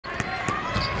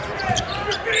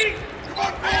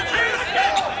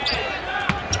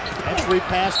Entry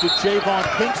pass to Javon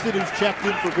Pinkston, who's checked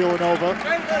in for Villanova.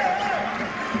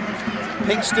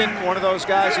 Pinkston, one of those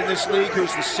guys in this league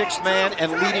who's the sixth man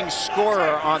and leading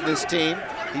scorer on this team.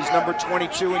 He's number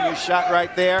 22, and you shot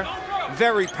right there.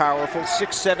 Very powerful,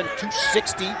 6'7",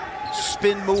 260,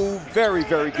 spin move, very,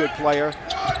 very good player.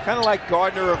 Kind of like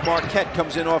Gardner of Marquette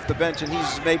comes in off the bench, and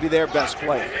he's maybe their best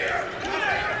player.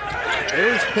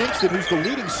 There's Pinkston, who's the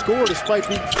leading scorer despite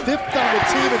being fifth on the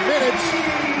team in minutes.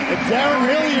 And Darren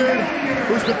Hilliard,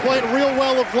 who's been playing real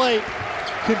well of late,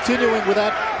 continuing with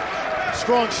that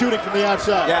strong shooting from the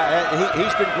outside. Yeah,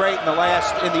 he's been great in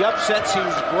the upsets, he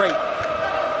was great.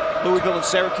 Louisville and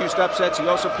Syracuse upsets. He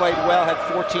also played well, had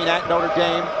 14 at Notre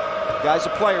Dame. Guy's a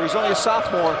player. He's only a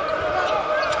sophomore.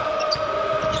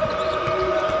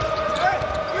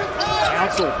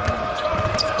 Council.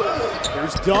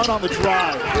 There's Dunn on the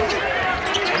drive.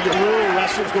 And Giroux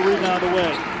wrestles the rebound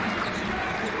away.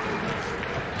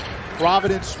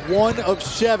 Providence 1 of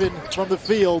 7 from the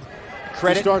field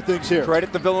to start things here.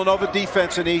 Credit the Villanova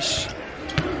defense, Anish.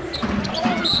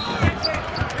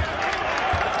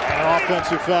 An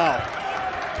offensive foul.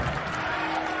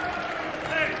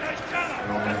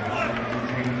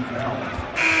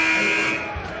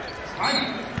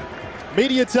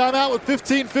 Media timeout with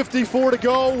 15:54 to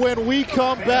go. When we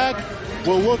come back,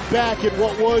 we'll look back at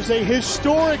what was a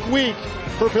historic week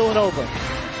for Villanova.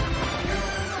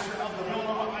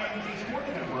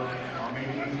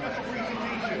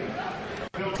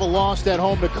 Lost at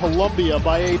home to Columbia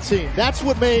by 18. That's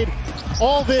what made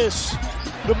all this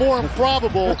the more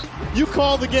improbable. You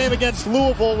called the game against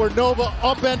Louisville where Nova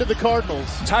upended the Cardinals.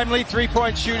 Timely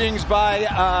three-point shootings by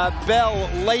Bell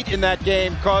late in that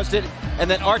game caused it. And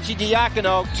then Archie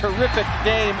Diacono, terrific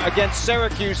game against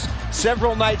Syracuse.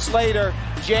 Several nights later,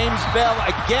 James Bell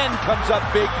again comes up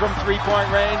big from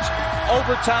three-point range.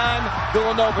 Overtime,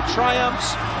 Villanova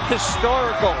triumphs.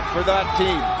 Historical for that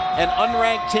team. An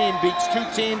unranked team beats two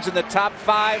teams in the top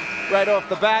 5 right off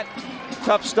the bat.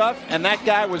 Tough stuff, and that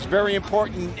guy was very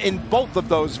important in both of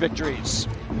those victories.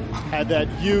 Had that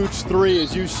huge three,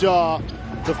 as you saw,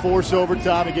 to force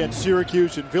overtime against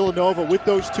Syracuse, and Villanova, with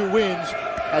those 2 wins,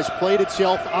 has played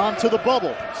itself onto the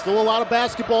bubble. Still a lot of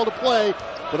basketball to play,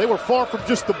 but they were far from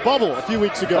just the bubble a few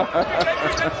weeks ago.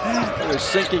 They were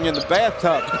sinking in the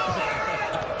bathtub.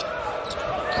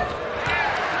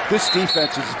 This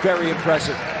defense is very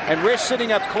impressive. And we're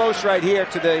sitting up close right here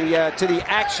to the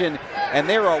action, and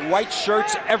there are white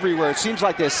shirts everywhere. It seems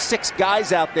like there's 6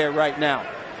 guys out there right now.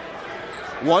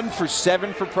 1 for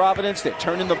 7 for Providence. They're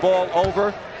turning the ball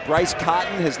over. Bryce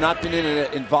Cotton has not been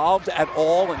involved at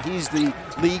all, and he's the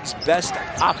league's best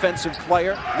offensive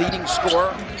player, leading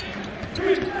scorer.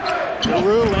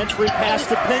 Giroux, entry pass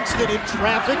to Pinkston in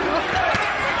traffic.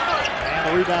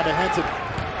 And the rebound to Henton.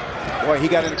 Boy, he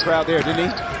got in the crowd there, didn't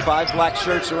he? 5 black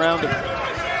shirts around him.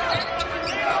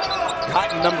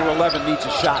 Cotton, number 11, needs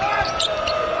a shot.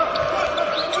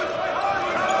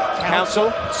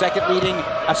 Council, second leading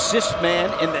assist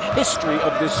man in the history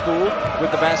of this school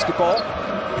with the basketball.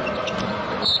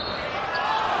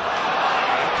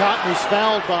 Cotton is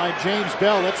fouled by James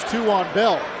Bell. That's 2 on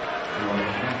Bell.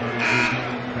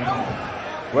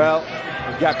 Well,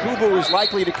 Yakubu is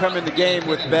likely to come in the game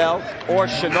with Bell or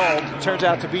Chenault. It turns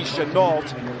out to be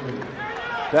Chenault.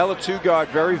 Bell, a 2-guard,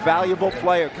 very valuable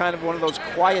player, kind of one of those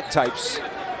quiet types.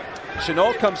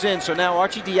 Chenault comes in, so now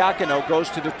Archie Diacono goes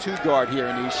to the 2-guard here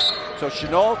in East. So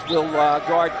Chenault will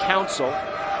guard Council,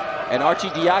 and Archie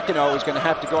Diacono is going to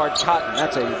have to guard Cotton.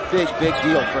 That's a big, big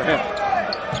deal for him.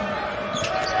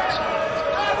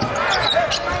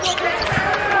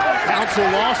 Council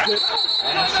lost it,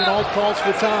 and Chenault calls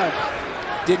for time.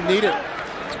 Didn't need it.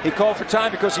 He called for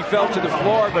time because he fell to the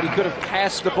floor, but he could have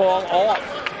passed the ball off.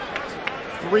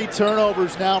 3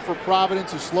 turnovers now for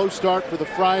Providence, a slow start for the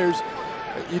Friars.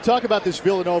 You talk about this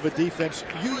Villanova defense.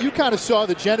 You kind of saw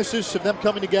the genesis of them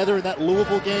coming together in that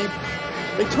Louisville game.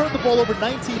 They turned the ball over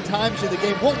 19 times in the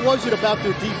game. What was it about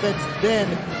their defense then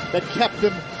that kept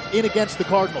them in against the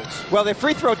Cardinals? Well, their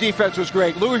free throw defense was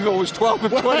great. Louisville was 12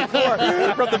 of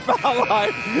 24 from the foul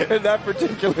line in that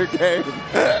particular game.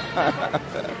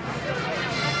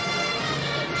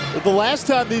 The last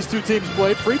time these 2 teams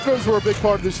played, free throws were a big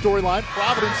part of this storyline.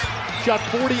 Providence shot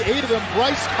 48 of them.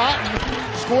 Bryce Cotton,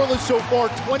 scoreless so far,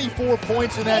 24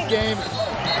 points in that game.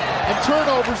 And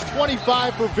turnovers,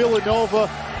 25 for Villanova.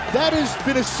 That has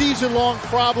been a season-long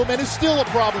problem and is still a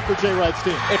problem for Jay Wright's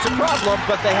team. It's a problem,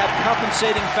 but they have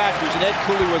compensating factors, and Ed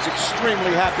Cooley was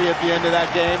extremely happy at the end of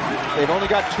that game. They've only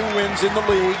got 2 wins in the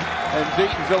league, and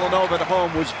beating Villanova at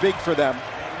home was big for them.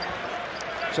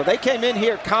 So they came in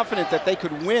here confident that they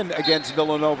could win against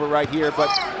Villanova right here, but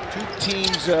two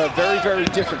teams very, very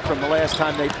different from the last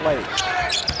time they played.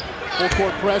 Full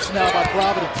court press now by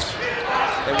Providence.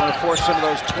 They want to force some of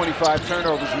those 25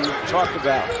 turnovers we talked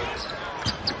about.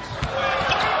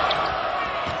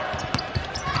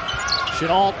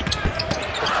 Chenault,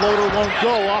 the floater won't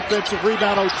go. Offensive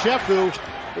rebound, Ochefu.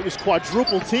 It was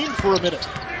quadruple teamed for a minute.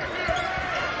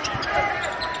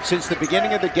 Since the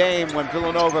beginning of the game, when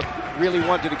Villanova really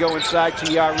wanted to go inside to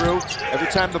Yaru, every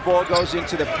time the ball goes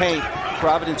into the paint,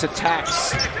 Providence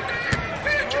attacks.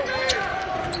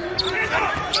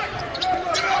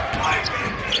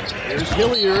 Here's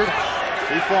Hilliard.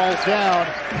 He falls down.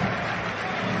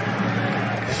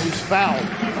 And he's fouled.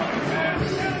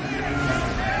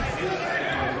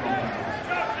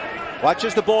 Watch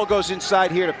as the ball goes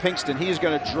inside here to Pinkston. He is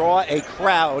going to draw a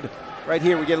crowd. Right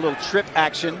here, we get a little trip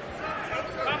action.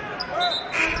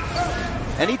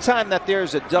 Anytime that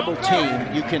there's a double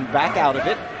team, you can back out of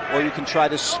it or you can try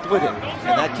to split it.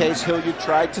 In that case, Hilliard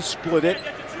tried to split it,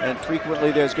 and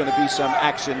frequently there's going to be some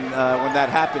action when that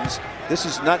happens. This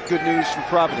is not good news for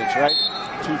Providence, right?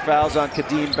 2 fouls on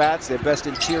Kadeem Batts, their best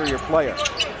interior player.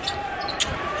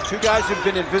 Two guys who've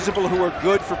been invisible who are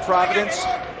good for Providence,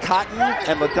 Cotton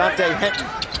and LaDante Henton.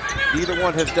 Neither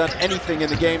one has done anything in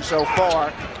the game so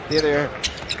far. They're their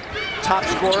top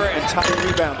scorer and top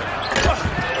rebounder.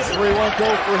 3-1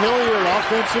 goal for Hilliard.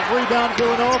 Offensive rebound,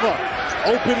 Villanova.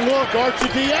 Open look,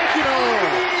 Arcidiacono.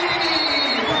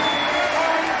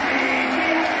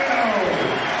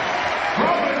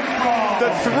 The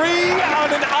 3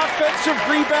 on an offensive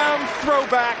rebound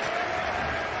throwback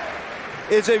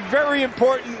is a very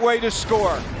important way to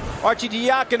score.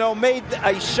 Arcidiacono made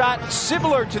a shot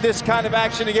similar to this kind of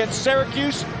action against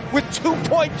Syracuse with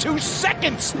 2.2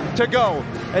 seconds to go.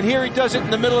 And here he does it in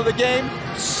the middle of the game.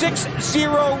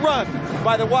 6-0 run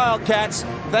by the Wildcats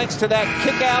thanks to that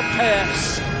kick-out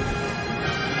pass.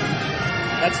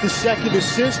 That's the second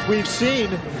assist we've seen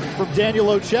from Daniel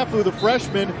Ochefu, the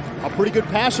freshman. A pretty good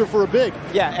passer for a big.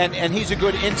 Yeah, and he's a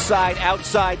good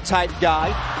inside-outside type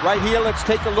guy. Right here, let's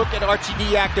take a look at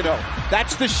Arcidiacono.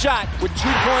 That's the shot with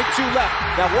 2.2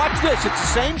 left. Now watch this, it's the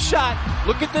same shot.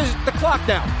 Look at the clock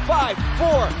now. 5,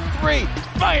 4, 3,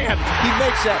 bam! He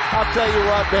makes that. I'll tell you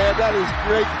what, man, that is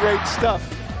great, great stuff.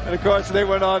 And of course, they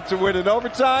went on to win in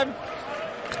overtime.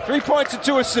 3 points and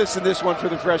 2 assists in this one for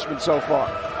the freshman so far.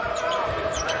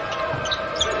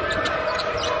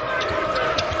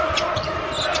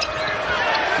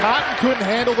 Cotton couldn't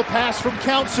handle the pass from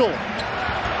Council.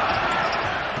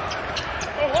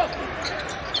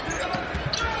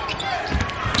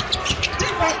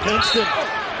 Pinkston.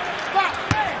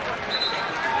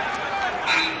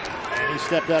 And he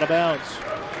stepped out of bounds.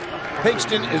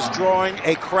 Pinkston is drawing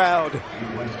a crowd.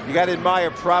 You got to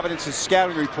admire Providence's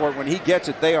scouting report. When he gets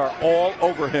it, they are all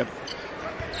over him.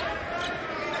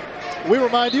 We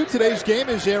remind you, today's game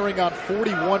is airing on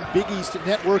 41 Big East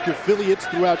Network affiliates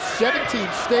throughout 17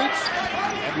 states.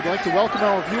 And we'd like to welcome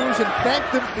our viewers and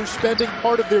thank them for spending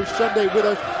part of their Sunday with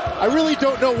us. I really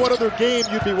don't know what other game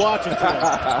you'd be watching today.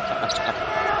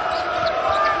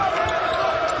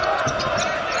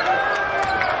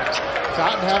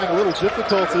 Cotton having a little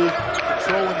difficulty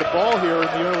controlling the ball here in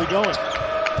the early going.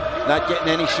 Not getting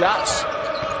any shots.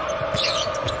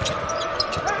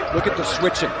 Look at the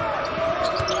switching.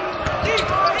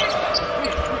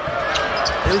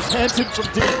 Here's Henson from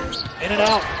deep, in and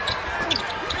out.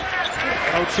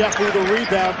 Ochefu the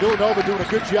rebound. Villanova doing a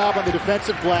good job on the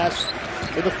defensive glass.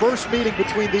 In the first meeting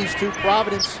between these two,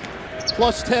 Providence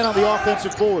plus 10 on the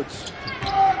offensive boards.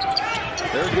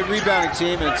 They're a good rebounding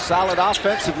team and solid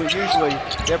offensively usually.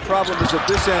 Their problem is at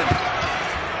this end.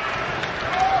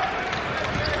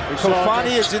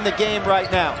 Kofani is in the game right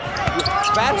now.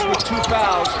 Batts with 2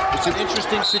 fouls. It's an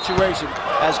interesting situation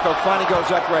as Kofani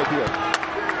goes up right here.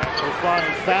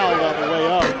 Kofani fouled on the way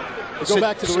up. Go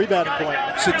back to the rebounding point.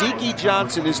 Sadiki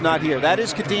Johnson is not here. That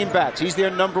is Kadeem Batts. He's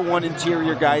their #1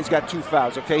 interior guy. He's got 2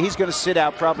 fouls. Okay, he's going to sit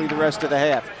out probably the rest of the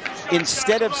half.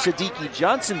 Instead of Sadiki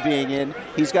Johnson being in,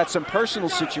 he's got some personal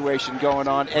situation going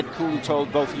on. Ed Cooley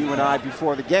told both you and I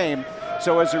before the game.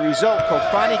 So as a result,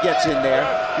 Kofani gets in there.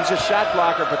 He's a shot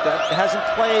blocker, but that hasn't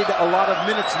played a lot of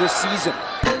minutes this season.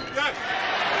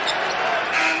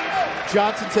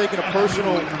 Johnson taking a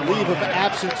personal leave of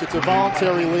absence. It's a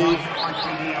voluntary leave.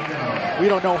 We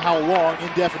don't know how long,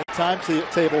 indefinite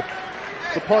timetable.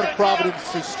 But part of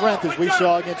Providence's strength, as we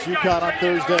saw against UConn on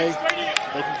Thursday,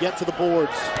 they can get to the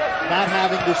boards. Not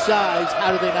having the size,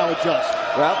 how do they now adjust?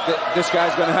 Well, this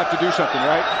guy's going to have to do something,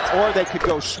 right? Or they could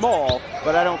go small,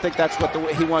 but I don't think that's what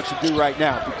he wants to do right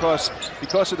now because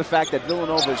of the fact that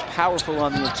Villanova is powerful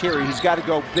on the interior. He's got to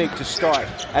go big to start.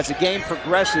 As the game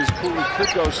progresses, Cooley could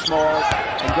go small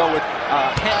and go with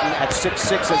Henton at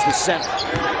 6'6" as the center.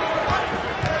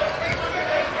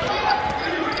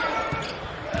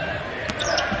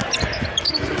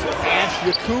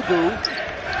 Yakubu.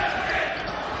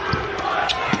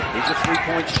 He's a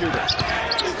three-point shooter.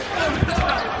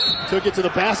 Took it to the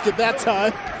basket that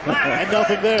time, and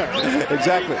nothing there.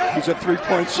 Exactly. He's a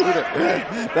three-point shooter.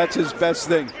 That's his best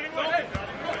thing.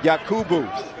 Yakubu,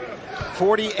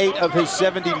 48 of his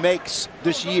 70 makes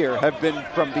this year have been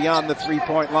from beyond the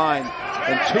three-point line,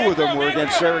 and 2 of them were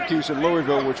against Syracuse and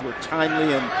Louisville, which were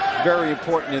timely and very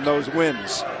important in those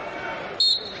wins.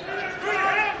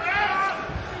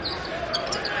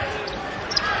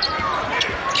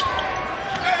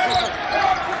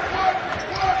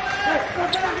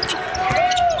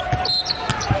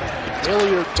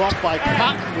 Hilliard bumped by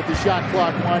Cotton with the shot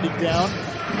clock winding down.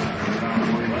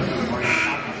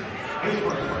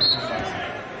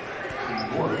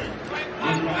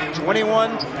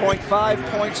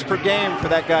 .5 points per game for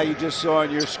that guy you just saw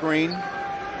on your screen.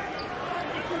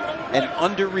 An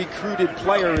under-recruited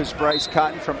player is Bryce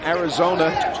Cotton from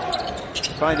Arizona,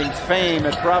 finding fame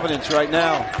at Providence right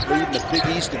now, leading the Big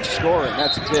East in scoring.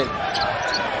 That's big.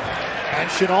 And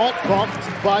Chenault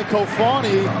bumped by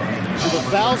Kofani. With the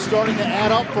foul starting to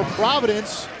add up for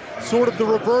Providence, sort of the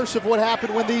reverse of what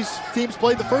happened when these teams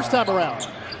played the first time around.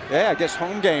 Yeah, I guess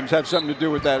home games have something to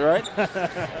do with that, right?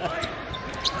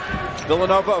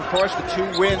 Villanova, of course, the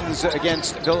 2 wins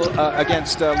against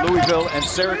Louisville and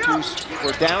Syracuse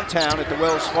were downtown at the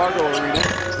Wells Fargo Arena.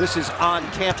 This is on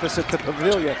campus at the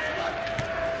Pavilion.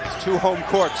 2 home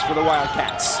courts for the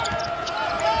Wildcats.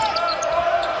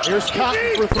 Here's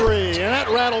Cotton for 3, and that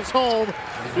rattles home.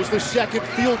 Just the second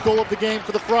field goal of the game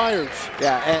for the Friars.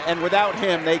 Yeah, and without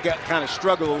him, they kind of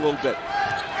struggle a little bit.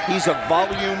 He's a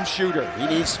volume shooter. He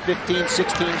needs 15,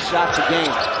 16 shots a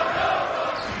game.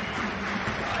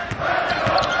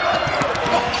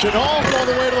 Chenault all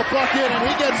the way to the bucket, and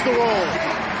he gets the roll.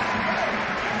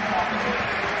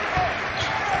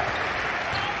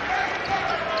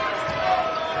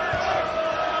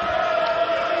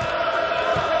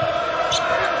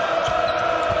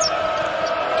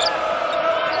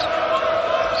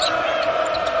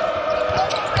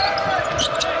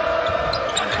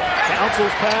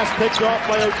 Council's pass picked off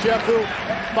by Ochefu.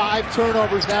 5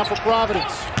 turnovers now for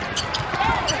Providence.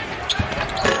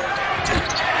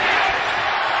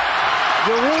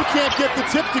 Giroux can't get the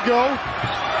tip to go.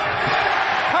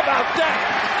 How about that?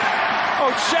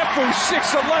 Ochefu,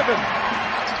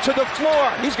 6'11", to the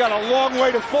floor. He's got a long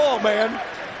way to fall, man.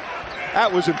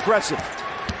 That was impressive.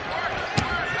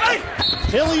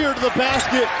 Hilliard to the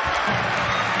basket.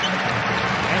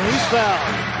 And he's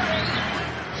fouled.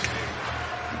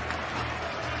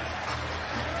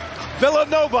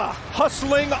 Villanova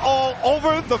hustling all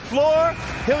over the floor.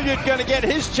 Hilliard going to get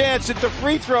his chance at the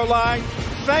free throw line.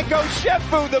 Thank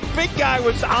Ochefu, the big guy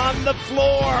was on the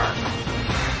floor.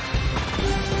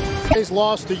 He's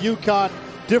lost to UConn.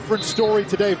 Different story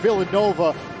today.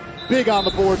 Villanova big on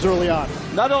the boards early on.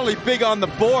 Not only big on the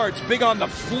boards, big on the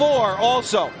floor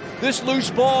also. This loose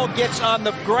ball gets on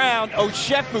the ground.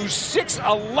 Ochefu,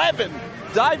 6'11",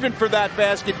 diving for that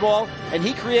basketball, and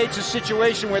he creates a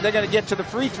situation where they're going to get to the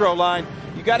free throw line.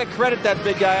 You got to credit that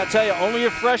big guy. I tell you, only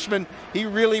a freshman. He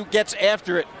really gets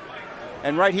after it.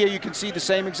 And right here you can see the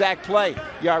same exact play.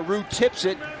 Yaru tips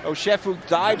it. Ochefu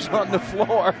dives on the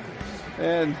floor.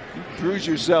 And you bruise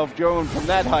yourself going from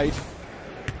that height.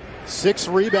 6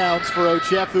 rebounds for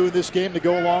Ochefu in this game to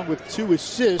go along with 2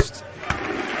 assists.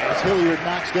 As Hilliard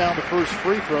knocks down the first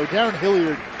free throw. Darren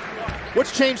Hilliard,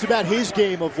 what's changed about his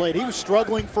game of late? He was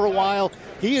struggling for a while.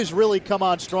 He has really come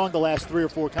on strong the last 3 or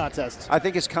 4 contests. I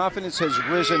think his confidence has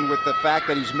risen with the fact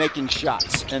that he's making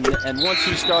shots. And once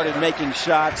he started making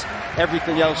shots,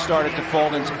 everything else started to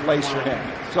fall into place for him.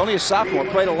 He's only a sophomore,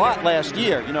 played a lot last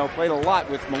year, played a lot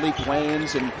with Malik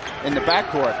Wayans and in the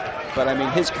backcourt. But, I mean,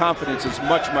 his confidence is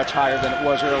much, much higher than it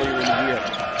was earlier in the year.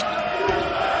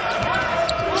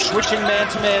 Switching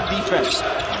man-to-man defense.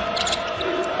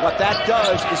 What that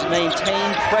does is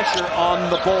maintain pressure on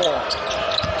the ball.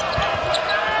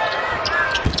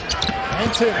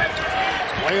 Henton,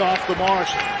 way off the mark.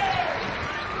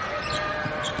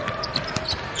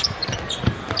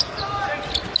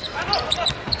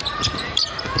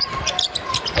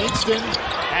 Kingston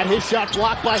had his shot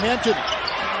blocked by Henton.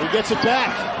 He gets it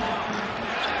back.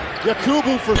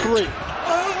 Yakubu for 3.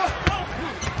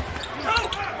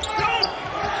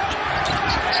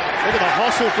 Look at the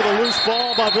hustle whistle for the loose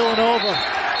ball by Villanova.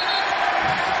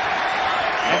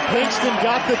 And Pinkston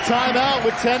got the timeout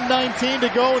with 10:19 to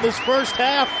go in this first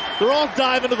half. They're all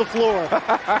diving to the floor.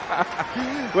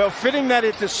 Well, fitting that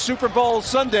it's a Super Bowl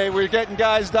Sunday, we're getting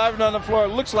guys diving on the floor. It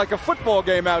looks like a football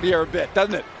game out here a bit,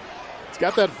 doesn't it? It's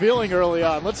got that feeling early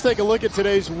on. Let's take a look at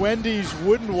today's Wendy's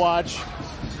Wooden Watch.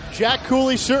 Jack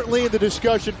Cooley certainly in the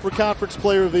discussion for Conference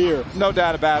Player of the Year. No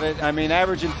doubt about it. I mean,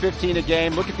 averaging 15 a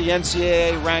game. Look at the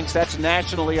NCAA ranks. That's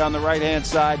nationally on the right-hand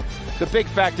side. The big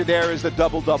factor there is the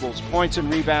double-doubles, points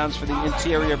and rebounds for the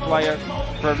interior player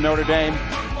for Notre Dame.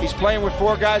 He's playing with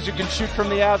 4 guys who can shoot from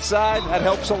the outside. That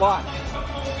helps a lot.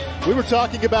 We were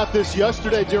talking about this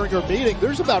yesterday during our meeting.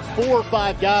 There's about 4 or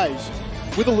 5 guys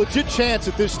with a legit chance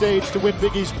at this stage to win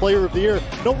Big East Player of the Year.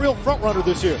 No real front-runner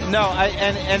this year. No,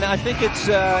 and I think it's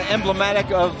emblematic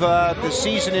of the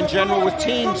season in general with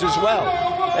teams as well.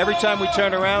 Every time we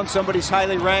turn around, somebody's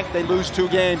highly ranked, they lose 2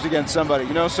 games against somebody,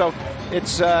 you know, so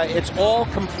it's all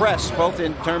compressed, both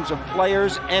in terms of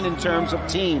players and in terms of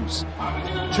teams.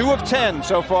 2 of 10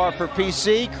 so far for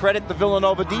PC. Credit the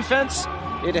Villanova defense.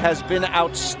 It has been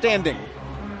outstanding.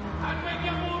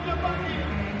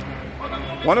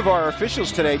 One of our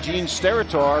officials today, Gene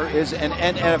Sterator, is an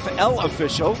NFL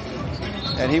official,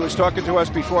 and he was talking to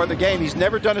us before the game. He's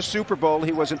never done a Super Bowl.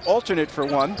 He was an alternate for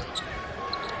one,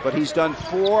 but he's done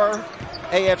 4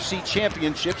 AFC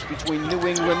championships between New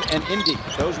England and Indy.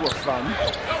 Those were fun.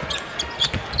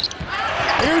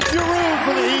 Here's Giroux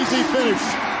for the easy finish.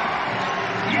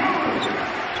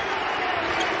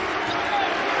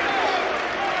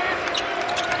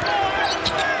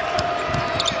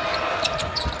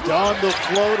 On the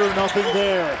floater, nothing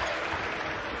there.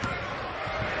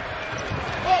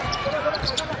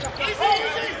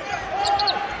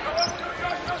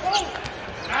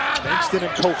 Pinkston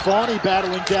and Kofani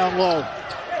battling down low.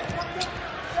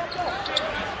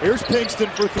 Here's Pinkston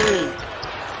for 3.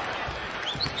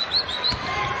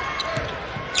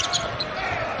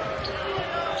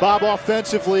 Bob,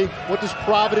 offensively, what does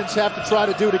Providence have to try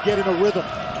to do to get in a rhythm?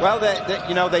 Well,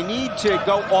 they need to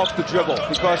go off the dribble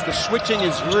because the switching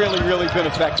has really been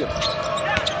effective.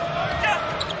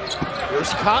 There's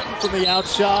Cotton from the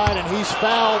outside, and he's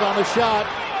fouled on the shot.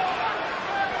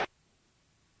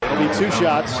 It'll be 2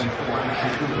 shots.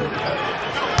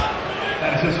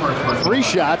 3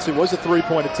 shots. It was a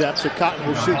 3-point attempt, so Cotton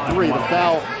will shoot 3. The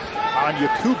foul on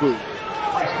Yakubu.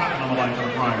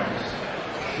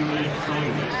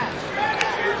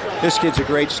 This kid's a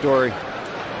great story.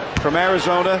 From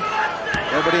Arizona,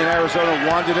 everybody in Arizona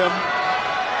wanted him.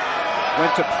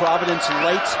 Went to Providence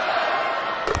late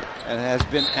and has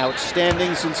been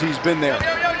outstanding since he's been there.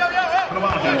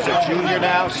 He's a junior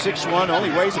now, 6'1", only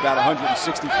weighs about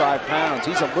 165 pounds.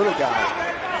 He's a little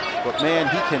guy, but man,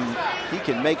 he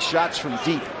can make shots from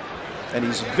deep, and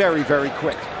he's very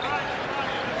quick.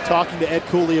 Talking to Ed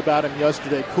Cooley about him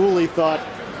yesterday, Cooley thought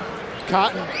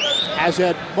Cotton has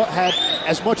had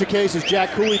as much a case as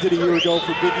Jack Cooley did a year ago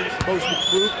for Big East Most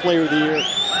Improved Player of the Year.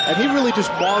 And he really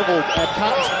just marveled at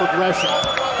Cotton's progression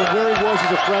from where he was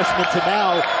as a freshman to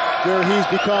now where he's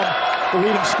become the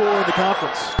leading scorer in the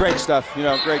conference. Great stuff, you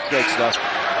know, great stuff.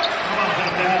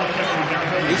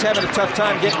 He's having a tough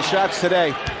time getting shots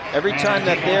today. Every time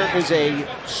that there is a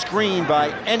screen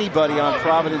by anybody on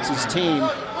Providence's team,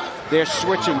 they're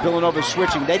switching, Villanova's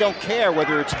switching. They don't care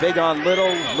whether it's big on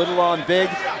little, little on big.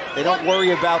 They don't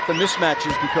worry about the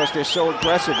mismatches because they're so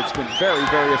aggressive. It's been very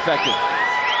effective.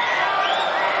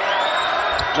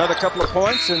 Another couple of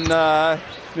points, and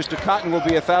Mr. Cotton will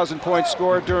be 1,000-point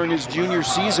scorer during his junior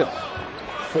season.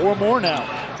 4 more now.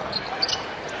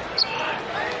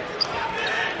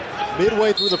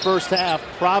 Midway through the first half,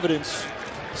 Providence,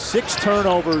 6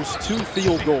 turnovers, 2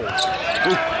 field goals.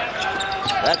 Ooh,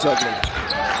 that's ugly.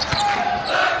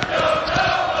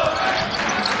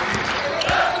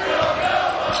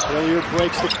 Hilliard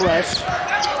breaks the press.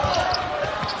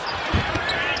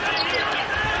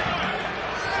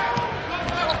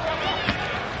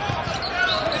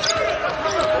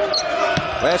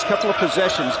 Last couple of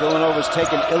possessions, Villanova's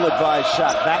taken ill-advised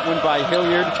shot. That one by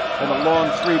Hilliard and a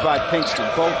long 3 by Pinkston,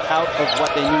 both out of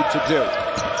what they need to do.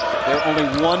 They're only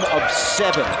 1 of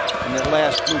 7 in their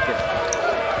last grouping.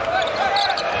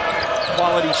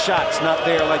 Quality shots not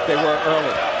there like they were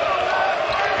early.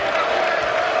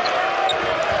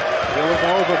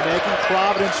 Villanova making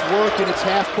Providence work in its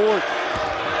half court.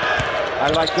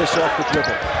 I like this off the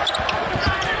dribble.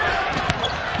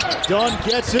 Dunn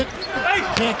gets it,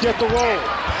 can't get the roll.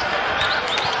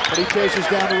 But he chases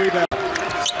down the rebound.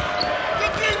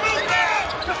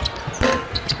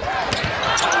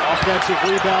 Offensive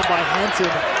rebound by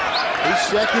Henton. He's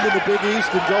second in the Big East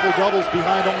in double-doubles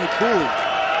behind only Cooley.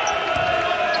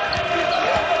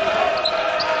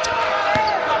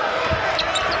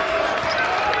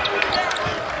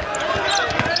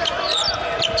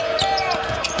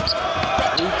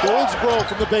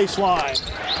 from the baseline.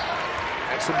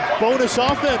 And some bonus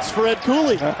offense for Ed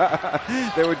Cooley.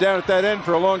 They were down at that end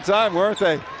for a long time, weren't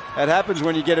they? That happens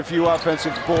when you get a few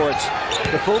offensive boards.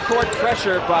 The full court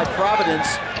pressure by Providence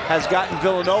has gotten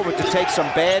Villanova to take some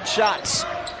bad shots.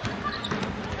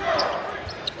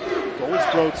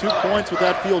 Goldsboro 2 points with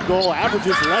that field goal,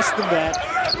 averages less than that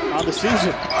on the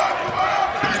season.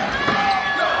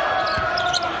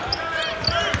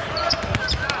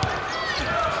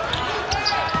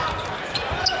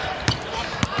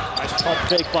 Nice pump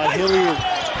fake by Hilliard.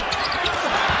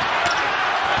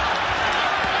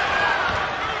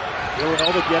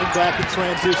 Villanova getting back in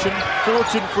transition.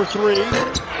 Fortune for 3.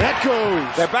 That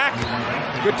goes. They're back.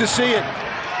 Good to see it.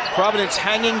 Providence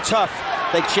hanging tough.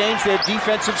 They changed their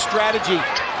defensive strategy.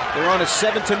 They're on a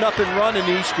 7-0 run in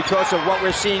East because of what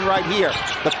we're seeing right here.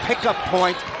 The pickup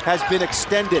point has been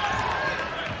extended.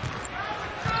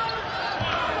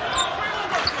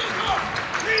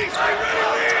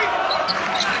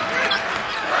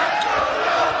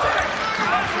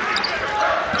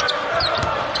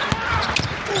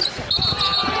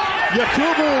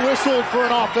 Yakubu whistled for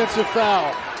an offensive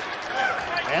foul.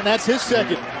 And that's his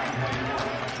second.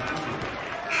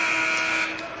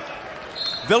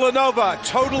 Villanova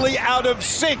totally out of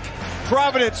sync.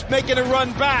 Providence making a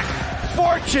run back.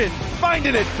 Fortune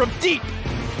finding it from deep.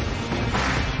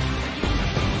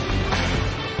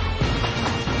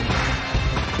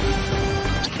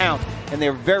 Count, and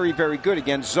they're very, very good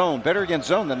against zone. Better against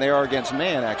zone than they are against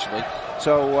man, actually.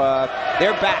 So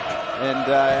they're back, and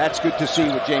that's good to see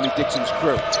with Jamie Dixon's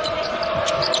crew.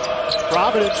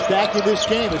 Providence back in this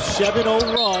game, a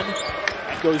 7-0 run.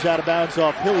 Goes out of bounds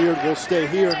off Hilliard. Will stay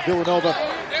here, and Villanova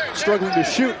struggling to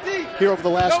shoot here over the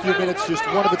last few minutes, just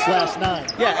one of its last 9.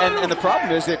 Yeah, and the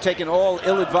problem is they're taking all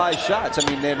ill-advised shots. I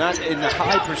mean, they're not in the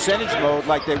high percentage mode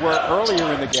like they were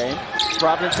earlier in the game.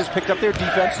 Providence has picked up their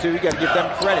defense, too. You got to give them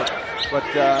credit. But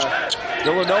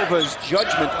Villanova's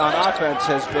judgment on offense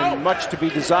has been much to be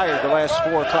desired the last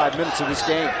 4 or 5 minutes of this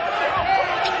game.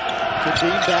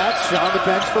 Kadeem Batts on the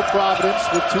bench for Providence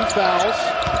with 2 fouls.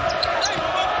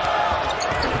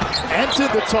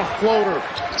 Entered the tough floater.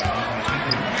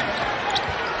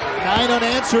 9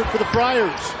 unanswered for the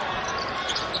Friars.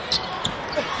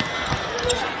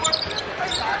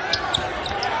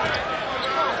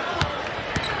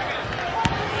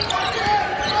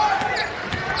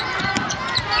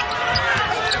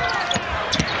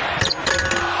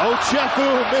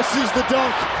 Ochefu misses the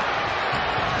dunk.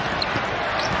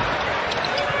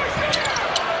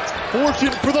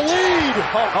 Fortune for the lead.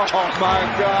 Oh my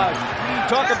God.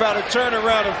 Talk about a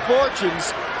turnaround of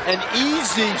fortunes. An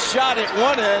easy shot at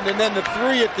one end and then the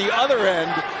 3 at the other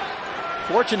end.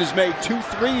 Fortune has made 2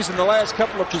 threes in the last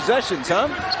couple of possessions, huh?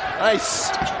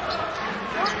 Nice.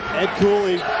 Ed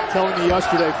Cooley telling me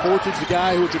yesterday, Fortune's a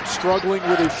guy who has been struggling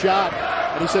with his shot.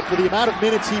 And he said for the amount of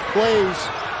minutes he plays,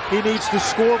 he needs to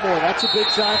score more. That's a big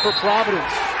sign for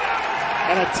Providence.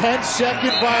 And a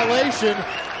 10-second violation.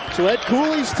 So Ed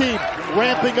Cooley's team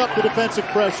ramping up the defensive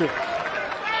pressure.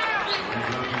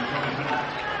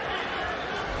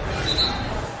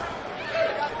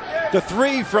 The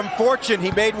 3 from Fortune,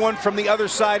 he made one from the other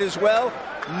side as well.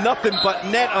 Nothing but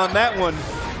net on that one.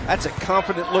 That's a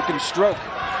confident looking stroke.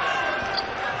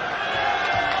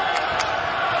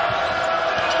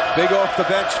 Big off the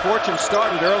bench. Fortune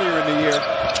started earlier in the year.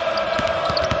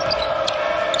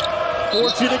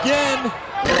 Fortune again.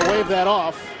 Gonna wave that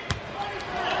off.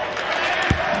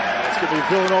 It's gonna be a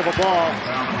Villanova ball.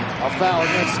 A foul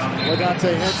against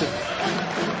Legante Henson.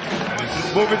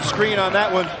 Moving screen on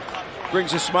that one.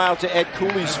 Brings a smile to Ed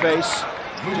Cooley's face.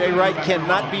 Jay Wright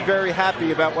cannot be very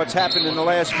happy about what's happened in the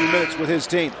last few minutes with his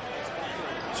team.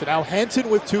 So now Henson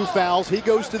with 2 fouls. He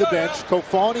goes to the bench.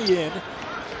 Kofani in.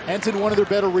 Henson, one of their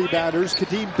better rebounders.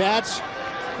 Kadeem Batts,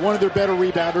 one of their better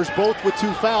rebounders, both with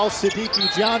 2 fouls. Siddiqui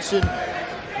Johnson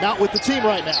not with the team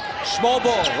right now. Small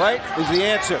ball, right, is the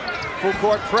answer. Full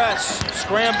court press,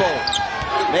 scramble,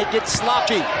 make it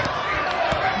sloppy.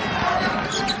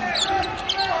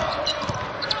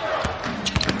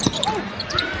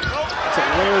 It's a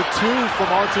layer 2 from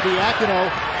Arcidiacono.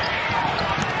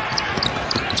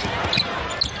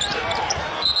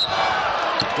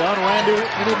 Dunn ran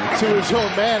into his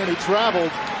own man and he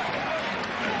traveled.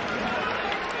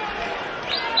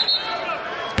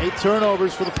 8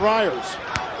 turnovers for the Friars.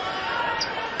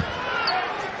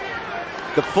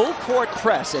 The full court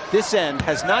press at this end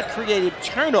has not created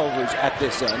turnovers at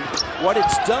this end. What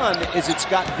it's done is it's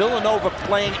got Villanova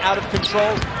playing out of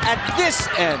control at this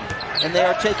end. And they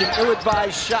are taking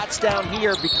ill-advised shots down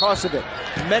here because of it.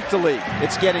 Mentally,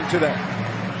 it's getting to them.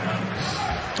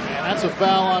 And that's a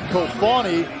foul on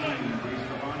Kofani.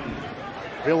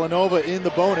 Villanova in the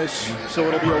bonus, so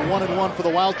it'll be a 1-1 for the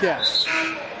Wildcats.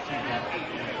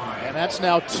 And that's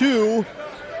now 2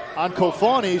 on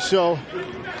Kofani, so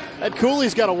Ed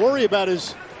Cooley's got to worry about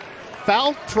his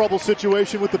foul trouble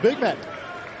situation with the big men.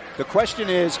 The question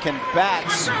is, can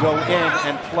Batts go in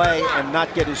and play and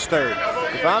not get his third?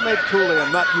 If I'm Ed Cooley,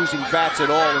 I'm not using Batts at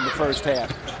all in the first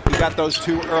half. He got those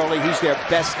 2 early. He's their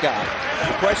best guy.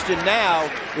 The question now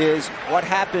is what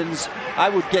happens. I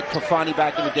would get Kofani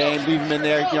back in the game, leave him in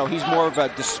there. You know, he's more of a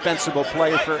dispensable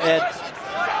player for Ed.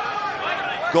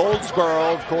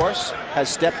 Goldsboro, of course, has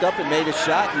stepped up and made a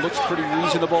shot and looks pretty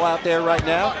reasonable out there right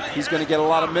now. He's going to get a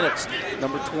lot of minutes,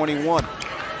 number 21.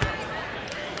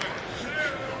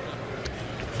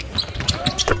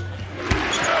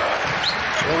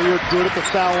 Earlier good at the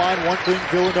foul line. One thing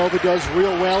Villanova does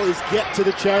real well is get to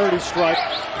the charity stripe.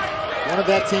 One of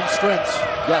that team's strengths.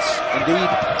 Yes, indeed.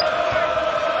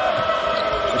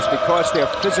 It's because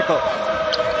they're physical.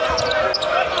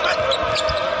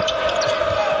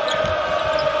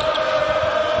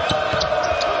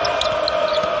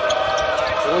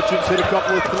 Fortune's hit a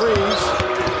couple of threes.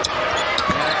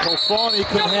 And Kofani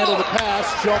couldn't handle the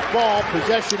pass. Jump ball,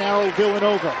 possession arrow,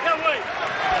 Villanova.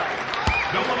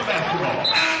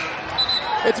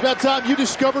 It's about time you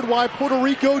discovered why Puerto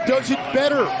Rico does it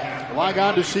better. Log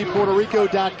on to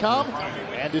SeePuertoRico.com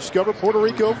and discover Puerto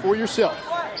Rico for yourself.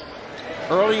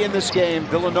 Early in this game,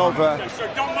 Villanova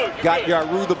got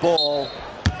Yaru the ball,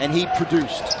 and he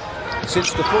produced.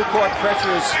 Since the full court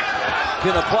pressure has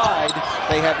been applied,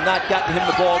 they have not gotten him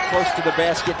the ball close to the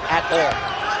basket at all.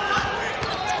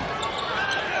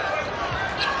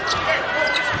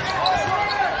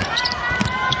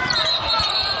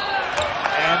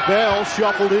 Bell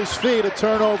shuffled his feet, a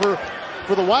turnover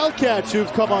for the Wildcats,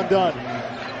 who've come undone.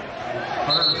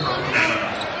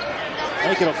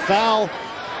 Making a foul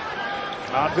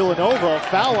on Villanova, a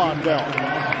foul on Bell.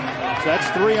 So that's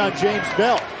 3 on James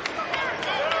Bell.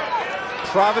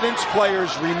 Providence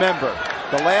players remember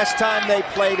the last time they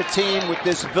played a team with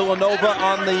this Villanova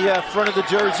on the front of the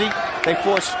jersey, they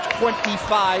forced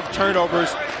 25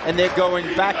 turnovers, and they're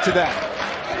going back to that.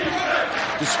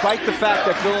 Despite the fact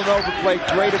that Villanova played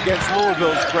great against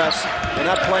Louisville's press, they're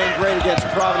not playing great against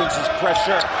Providence's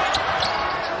pressure.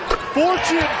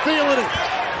 Fortune feeling it.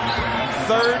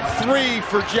 Third 3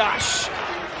 for Josh.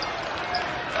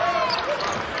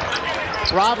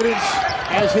 Providence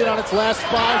has hit on its last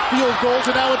 5 field goals,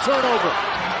 and now a turnover.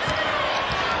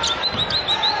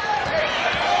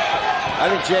 I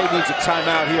think Jay needs a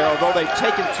timeout here, although they've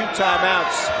taken 2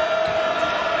 timeouts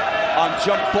on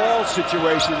jump ball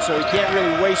situations, so he can't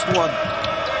really waste one.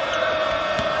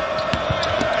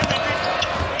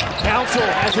 Council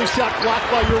has his shot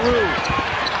blocked by Yaru.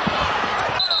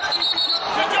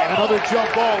 And another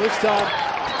jump ball. This time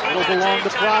it'll belong to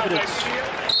Providence.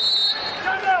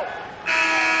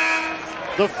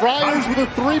 The Friars with a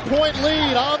 3-point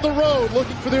lead on the road,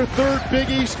 looking for their 3rd Big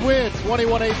East win,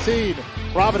 21-18.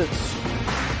 Providence.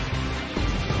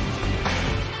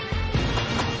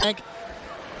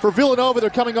 For Villanova,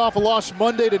 they're coming off a loss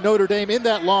Monday to Notre Dame. In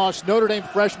that loss, Notre Dame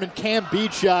freshman Cam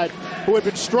Beachside, who had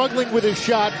been struggling with his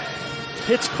shot,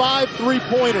 hits 5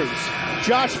 3-pointers.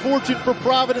 Josh Fortune for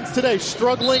Providence today,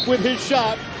 struggling with his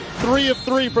shot, 3 of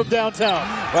 3 from downtown.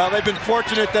 Well, they've been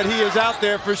fortunate that he is out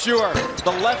there for sure. The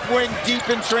left wing deep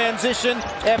in transition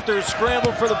after a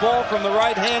scramble for the ball from the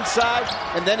right-hand side,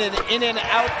 and then an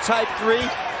in-and-out type 3.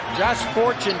 Josh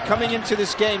Fortune coming into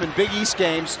this game in Big East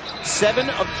games, 7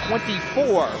 of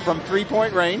 24 from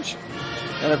 3-point range.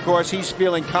 And of course, he's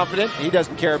feeling confident. He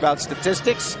doesn't care about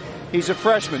statistics. He's a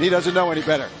freshman. He doesn't know any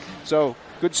better. So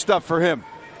good stuff for him.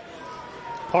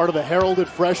 Part of the heralded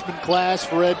freshman class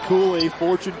for Ed Cooley.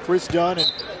 Fortune, Chris Dunn, and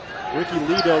Ricky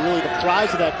Lido, really the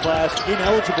prize of that class,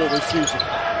 ineligible this season.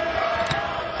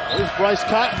 There's Bryce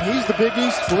Cotton. He's the Big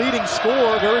East's leading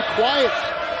scorer. Very quiet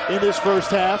in this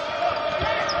first half.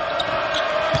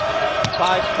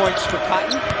 5 points for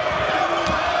Cotton.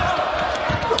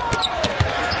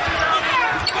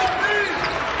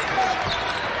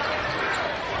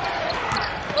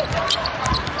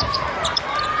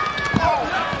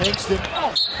 Pinkston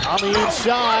on the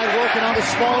inside, working on the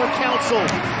smaller Council.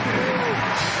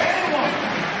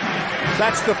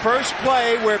 That's the first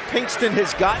play where Pinkston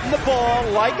has gotten the ball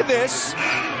like this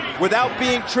without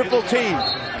being triple teamed.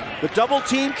 The double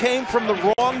team came from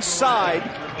the wrong side.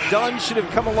 Dunn should have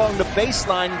come along the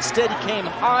baseline. Instead, he came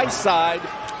high side,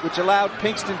 which allowed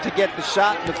Pinkston to get the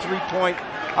shot and the 3-point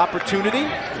opportunity.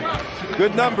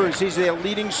 Good numbers. He's their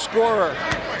leading scorer.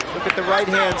 Look at the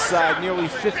right-hand side, nearly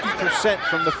 50%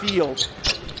 from the field.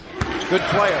 Good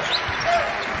player.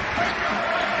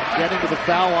 Getting to the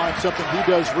foul line, something he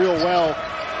does real well.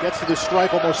 Gets to the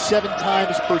stripe almost 7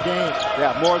 times per game.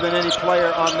 Yeah, more than any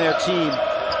player on their team.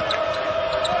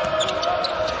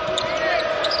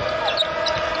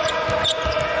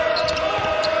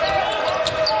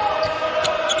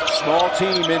 Small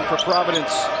team in for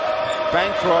Providence.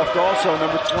 Bancroft also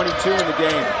number 22 in the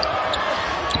game.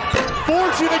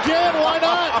 Fortune again, why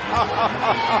not?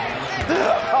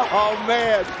 Oh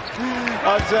man,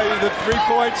 I'll tell you, the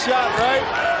 3-point shot, right?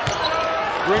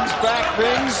 Brings back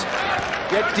things,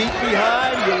 get deep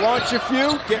behind, you launch a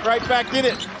few, get right back in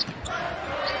it.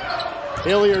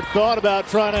 Hilliard thought about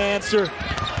trying to answer.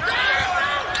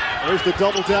 There's the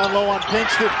double down low on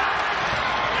Pinkston.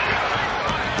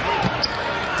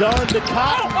 Dunn to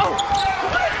Cotton.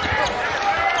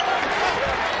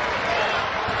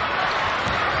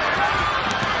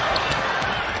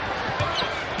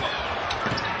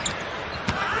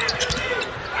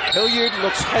 Hilliard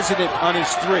looks hesitant on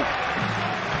his 3.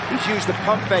 He's used the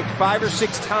pump fake 5 or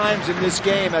 6 times in this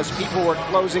game as people were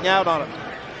closing out on him.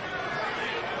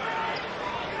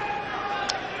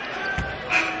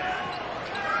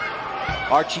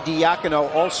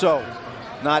 Arcidiacono also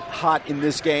not hot in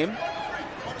this game.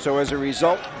 So as a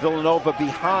result, Villanova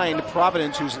behind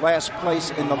Providence, who's last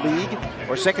place in the league,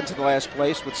 or second to the last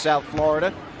place with South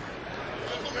Florida.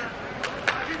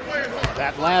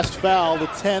 That last foul, the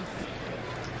 10th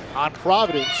on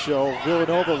Providence, so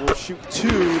Villanova will shoot 2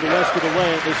 the rest of the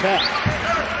way in this half.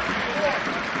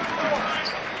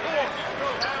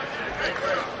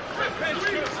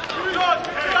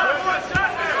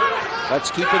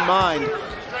 Let's keep in mind,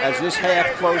 as this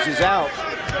half closes out,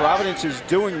 Providence is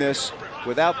doing this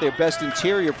without their best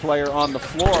interior player on the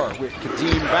floor with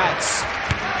Kadeem Batts.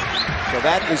 So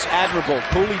that is admirable.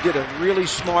 Cooley did a really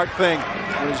smart thing.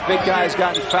 When his big guys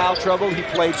got in foul trouble, he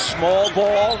played small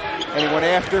ball, and he went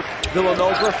after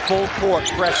Villanova full court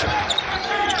pressure.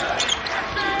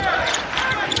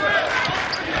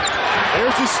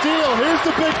 Here's the steal. Here's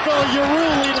the big fella, Yeru,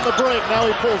 leading the break. Now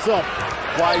he pulls up.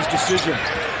 Wise decision.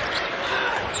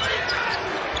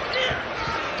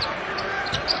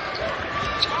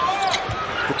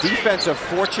 The defense of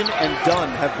Fortune and Dunn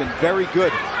have been very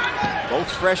good.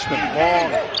 Both freshmen,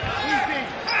 long.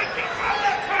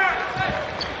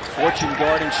 Fortune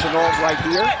guarding Chenault right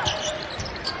here.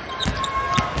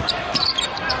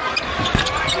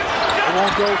 It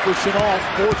won't go for Chenault.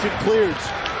 Fortune clears.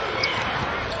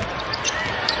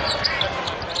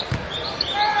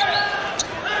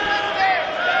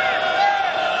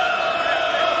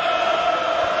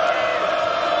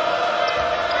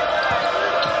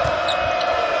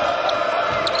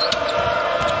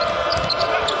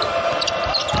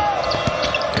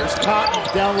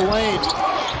 Cotton down the lane,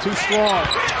 too strong.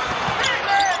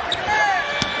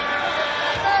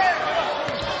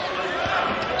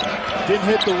 Didn't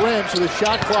hit the rim, so the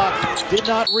shot clock did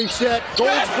not reset.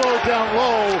 Goldsboro down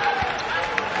low.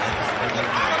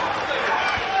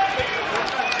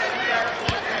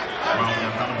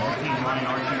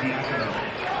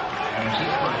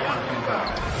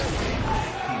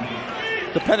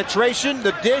 The penetration,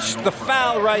 the dish, the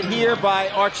foul right here by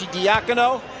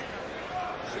Arcidiacono.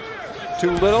 Too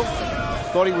little.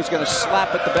 Thought he was going to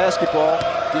slap at the basketball.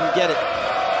 Didn't get it.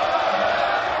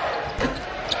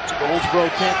 Goldsboro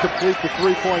can't complete the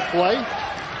 3-point play.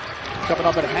 Coming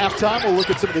up at halftime, we'll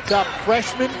look at some of the top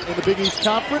freshmen in the Big East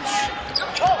Conference.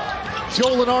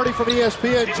 Joe Lenardi from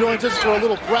ESPN joins us for a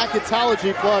little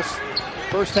bracketology plus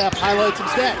first half highlights and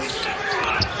stats.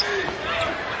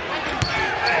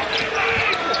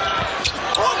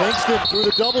 Pinkston through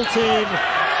the double team.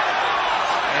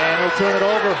 And he'll turn it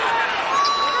over.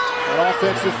 An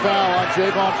offensive foul on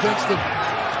Javon Pinkston.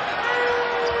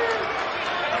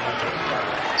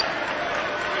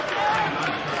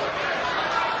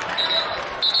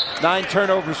 Nine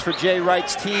turnovers for Jay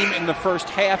Wright's team in the first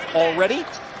half already.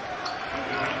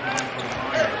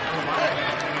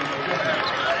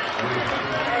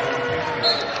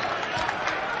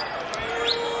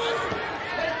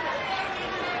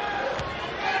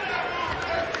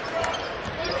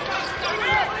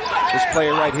 This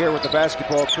player right here with the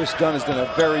basketball, Chris Dunn, has done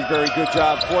a very, very good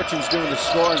job. Fortune's doing the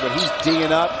scoring, but he's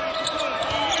D'ing up,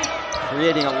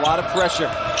 creating a lot of pressure.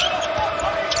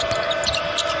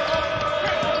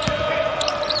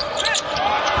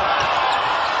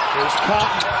 Here's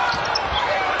Cotton.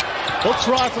 He'll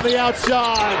try from the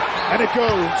outside, and it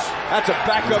goes. That's a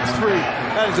backup 3.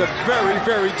 That is a very,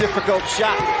 very difficult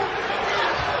shot.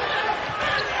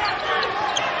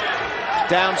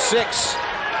 Down 6.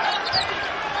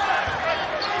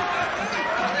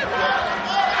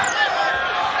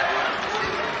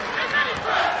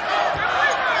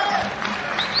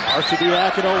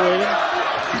 Arcidiacono waiting.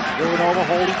 Villanova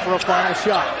holding for a final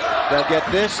shot. They'll get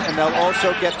this, and they'll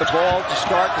also get the ball to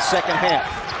start the second half.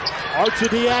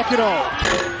 Arcidiacono.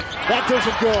 That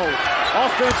doesn't go.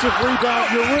 Offensive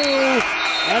rebound, Giroux,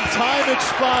 and time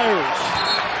expires.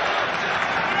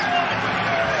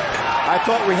 I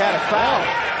thought we had a foul.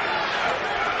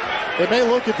 They may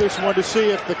look at this one to see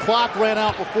if the clock ran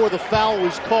out before the foul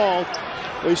was called.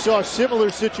 We saw a similar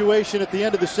situation at the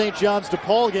end of the St. John's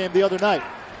DePaul game the other night.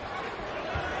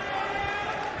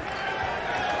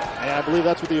 And I believe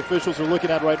that's what the officials are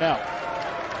looking at right now.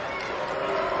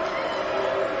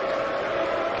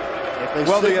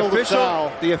 Well,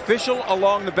 the official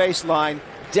along the baseline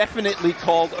definitely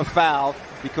called a foul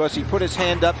because he put his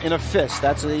hand up in a fist.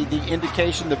 That's the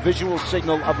indication, the visual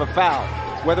signal of a foul.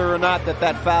 Whether or not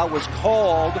that foul was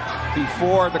called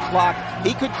before the clock,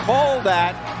 he could call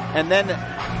that and then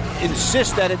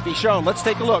insist that it be shown. Let's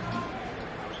take a look.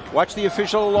 Watch the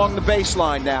official along the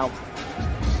baseline now.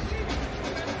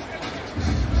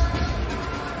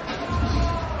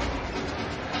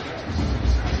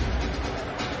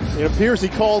 It appears he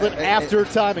called it after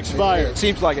time expired. It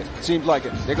seems like it. Seems like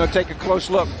it. They're going to take a close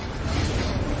look.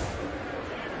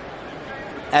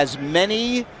 As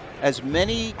many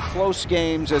close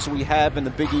games as we have in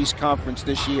the Big East Conference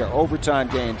this year, overtime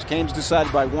games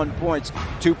decided by 1 point,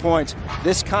 2 points.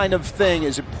 This kind of thing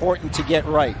is important to get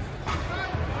right.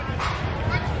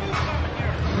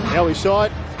 Yeah, we saw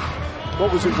it.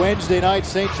 What was it, Wednesday night,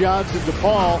 St. John's and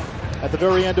DePaul at the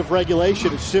very end of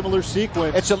regulation, a similar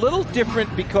sequence. It's a little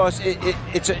different because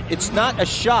it's not a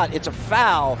shot, it's a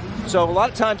foul. So a lot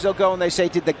of times they'll go and they say,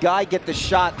 did the guy get the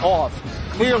shot off?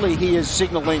 Clearly he is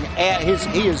signaling,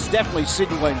 he is definitely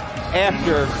signaling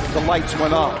after the lights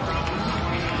went on.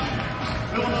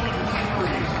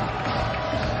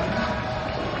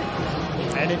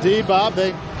 And indeed, Bob,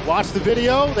 they watched the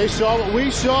video, they saw what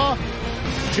we saw.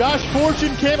 Josh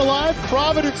Fortune came alive.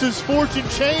 Providence's fortune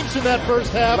changed in that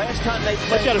first half. Last time they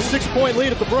got a 6-point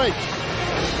lead at the break.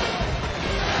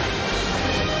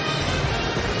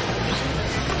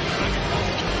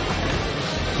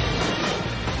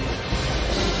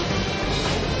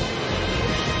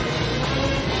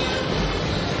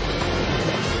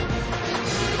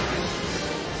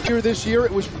 This year,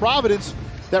 it was Providence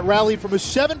that rallied from a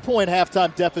 7-point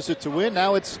halftime deficit to win.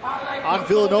 Now it's on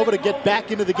Villanova to get back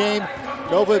into the game.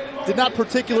 Nova did not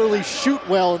particularly shoot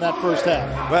well in that first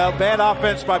half. Well, bad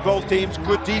offense by both teams,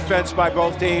 good defense by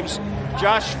both teams.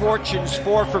 Josh Fortune's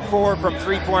 4 for 4 from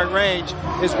three-point range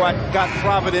is what got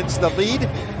Providence the lead.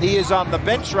 He is on the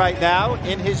bench right now.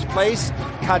 In his place,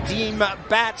 Kadeem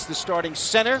Batts, the starting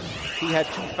center. He had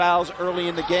 2 fouls early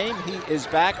in the game. He is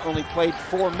back, only played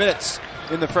 4 minutes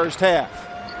in the first half.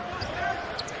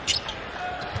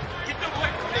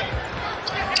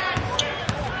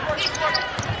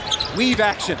 Weave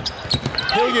action.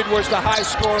 Hilliard was the high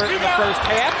scorer in the first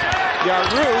half.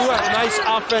 Giroux, a nice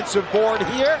offensive board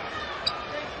here.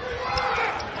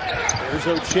 There's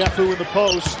Ochefu in the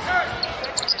post.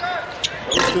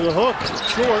 Goes to the hook,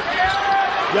 short.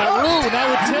 Giroux now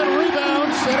with 10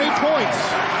 rebounds and 8 points.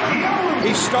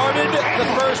 He started the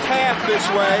first half this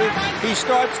way. He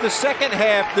starts the second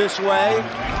half this way.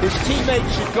 His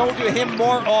teammates should go to him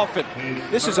more often.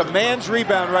 This is a man's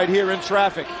rebound right here in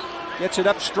traffic. Gets it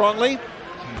up strongly.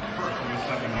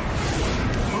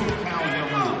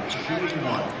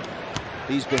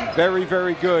 He's been very,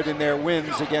 very good in their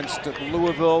wins against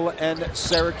Louisville and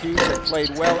Syracuse. They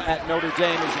played well at Notre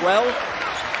Dame as well.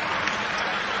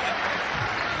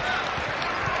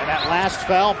 And that last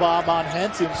foul, Bob, on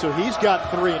Henson, so he's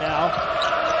got 3 now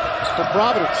for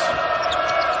Providence.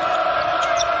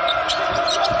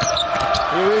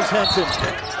 Here is Henson.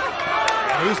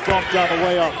 And he's bumped on the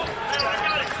way up.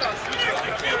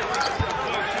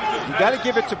 You got to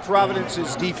give it to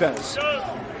Providence's defense.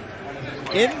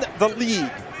 In the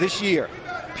league this year,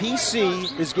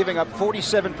 PC is giving up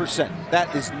 47%.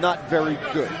 That is not very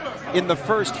good. In the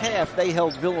first half, they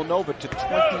held Villanova to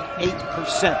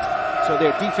 28%. So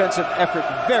their defensive effort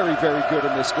very, very good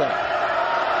in this game.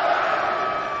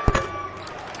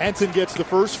 Henson gets the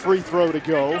first free throw to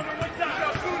go.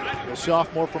 The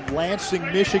sophomore from Lansing,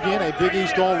 Michigan, a Big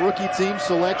East All-Rookie Team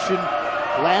selection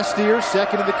last year,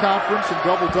 second in the conference in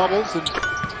double-doubles, and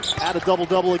had a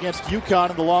double-double against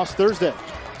UConn in the loss Thursday.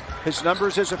 His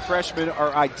numbers as a freshman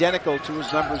are identical to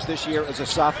his numbers this year as a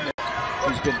sophomore.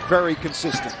 He's been very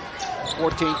consistent.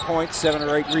 14 points, 7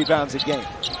 or 8 rebounds a game.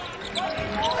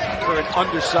 For an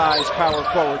undersized power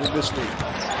forward in this league.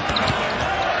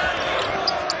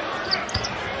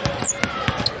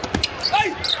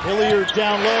 Hilliard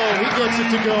down low, he gets it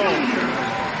to go.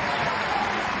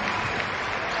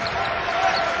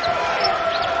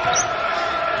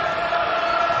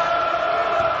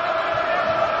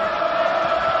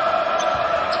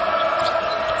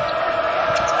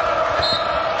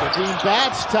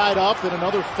 bats tied up and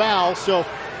another foul. So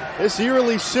it's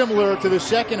eerily similar to the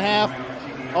second half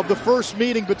of the first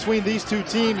meeting between these two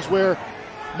teams, where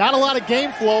not a lot of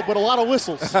game flow, but a lot of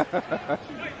whistles.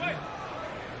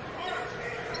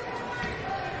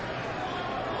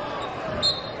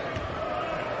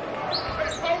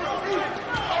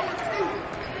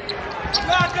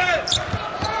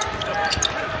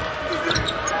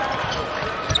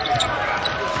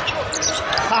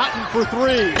 Cotton for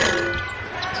three.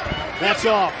 That's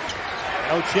off.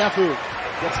 Ochefu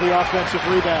gets the offensive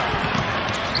rebound.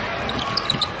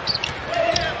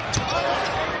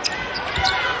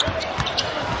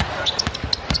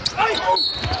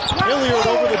 Hilliard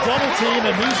over the double team,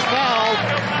 and he's fouled.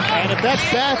 And if that's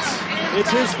Batts,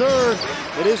 it's his third.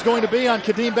 It is going to be on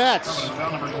Kadeem Batts.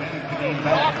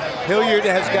 Hilliard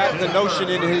has gotten the notion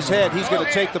in his head he's going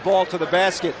to take the ball to the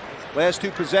basket. Last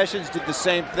two possessions did the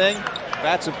same thing.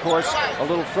 Batts, of course, a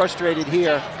little frustrated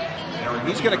here.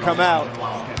 He's going to come out.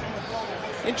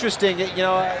 Interesting, you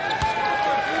know,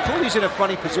 Cooley's in a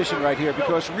funny position right here,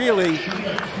 because really,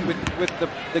 with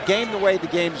the game the way the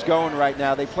game's going right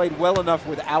now, they played well enough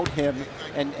without him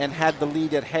and had the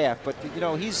lead at half. But, you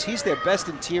know, he's their best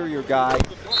interior guy,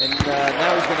 and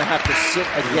now he's going to have to sit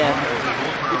again.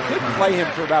 You could play him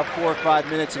for about 4 or 5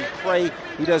 minutes and pray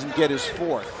he doesn't get his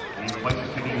fourth.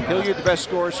 Hilliard, the best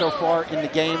scorer so far in the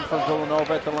game for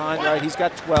Villanova at the line, right? He's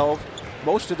got 12.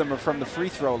 Most of them are from the free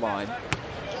throw line.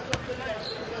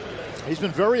 He's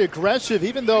been very aggressive,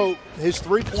 even though his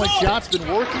three-point shot's been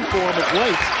working for him of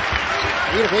late.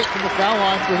 8 of 8 from the foul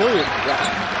line for Hilliard.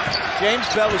 Yeah. James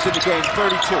Bell is in the game,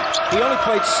 32. He only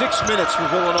played 6 minutes for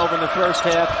Villanova in the first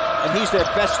half, and he's their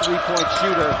best three-point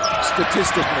shooter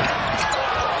statistically.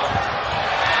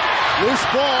 Loose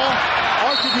ball.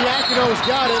 Arcidiacono's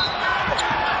got it.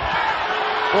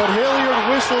 But Hilliard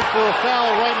whistled for a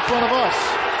foul right in front of us.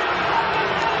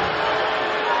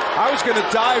 I was going to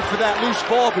dive for that loose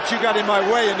ball, but you got in my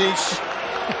way, Anish.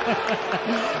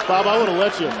 Bob, I would have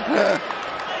let you.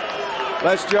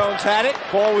 Les Jones had it.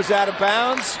 Ball was out of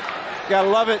bounds. Gotta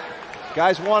love it.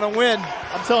 Guys want to win.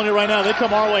 I'm telling you right now, they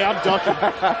come our way, I'm ducking.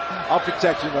 I'll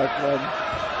protect you, my friend.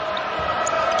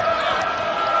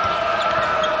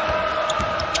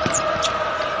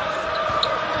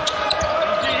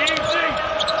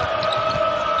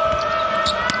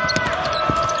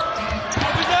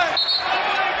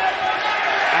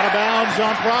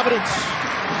 On Providence.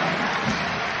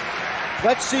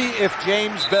 Let's see if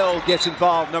James Bell gets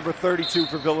involved, number 32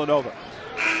 for Villanova.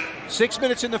 6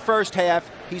 minutes in the first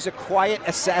half. He's a quiet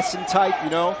assassin type, you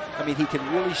know. I mean, he can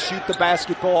really shoot the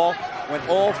basketball. When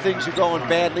all things are going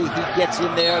badly, he gets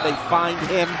in there. They find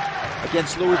him.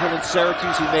 Against Louisville and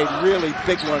Syracuse, he made really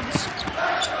big ones.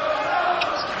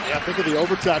 Yeah, think of the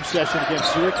overtime session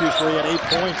against Syracuse where he had 8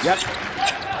 points. Yep.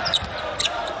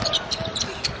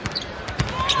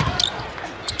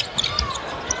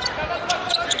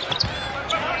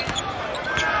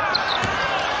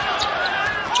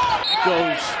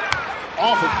 Goes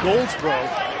off of Goldsboro.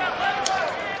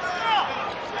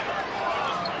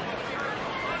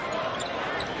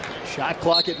 Shot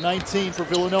clock at 19 for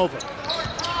Villanova. The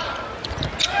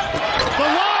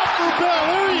lob for Bell.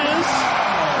 There he is.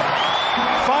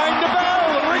 Find the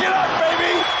bell. Ring it up,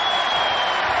 baby.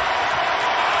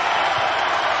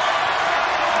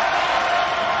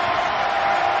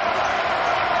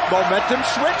 Momentum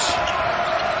switch.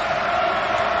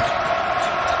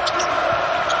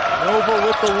 Nova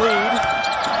with the lead.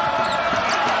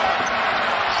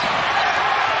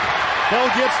 Bell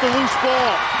gets the loose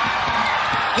ball.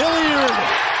 Hilliard.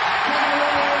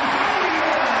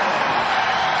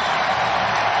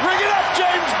 Ring it up,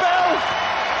 James Bell.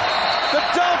 The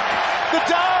dunk, the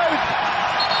dive.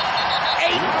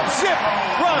 8-zip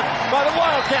run by the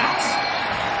Wildcats.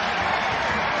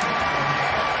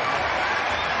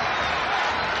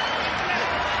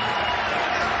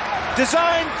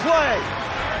 Design play.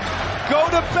 Go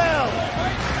to Bell.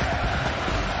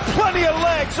 Plenty of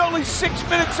legs. Only 6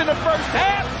 minutes in the first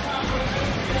half.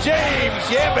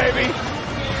 James, yeah, baby.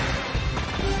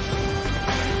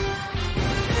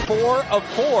 4 of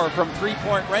 4 from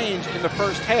three-point range in the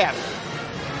first half.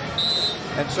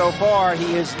 And so far,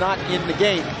 he is not in the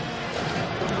game.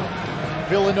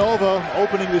 Villanova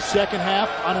opening the second half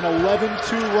on an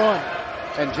 11-2 run.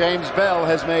 And James Bell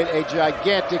has made a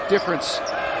gigantic difference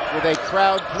with a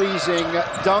crowd-pleasing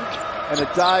dunk and a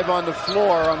dive on the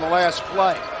floor on the last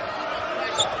play.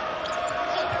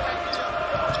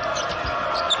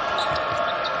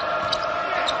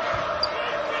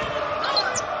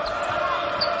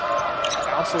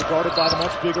 Also guarded by the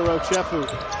much bigger Ochefu.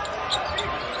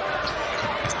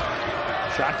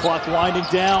 Shot clock winding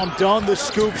down. Dunn, the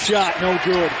scoop shot, no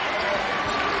good.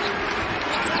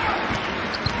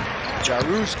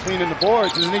 Jarou's cleaning the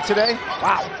boards, isn't he, today?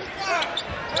 Wow.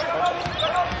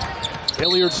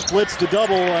 Hilliard splits the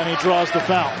double, and he draws the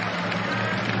foul.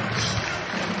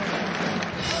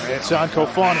 It's on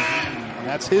Kofani, and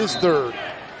that's his third.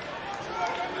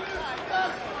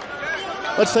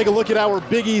 Let's take a look at our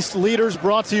Big East leaders,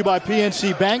 brought to you by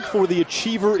PNC Bank for the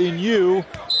Achiever in You.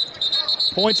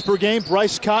 Points per game,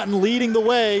 Bryce Cotton leading the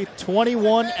way,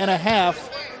 21.5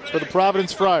 for the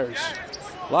Providence Friars.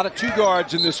 A lot of two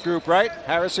guards in this group, right?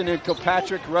 Harrison and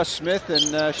Kilpatrick, Russ Smith, and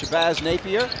Shabazz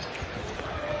Napier.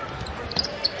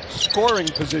 Scoring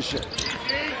position.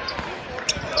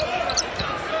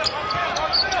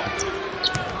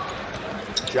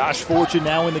 Josh Fortune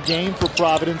now in the game for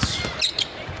Providence.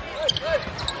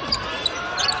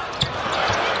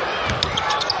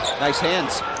 Nice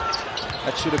hands.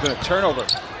 That should have been a turnover.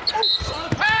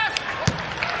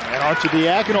 And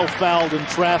Arcidiacono fouled in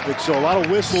traffic, so a lot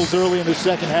of whistles early in the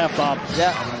second half, Bob.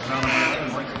 Yeah.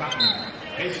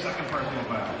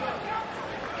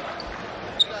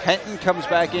 Henton comes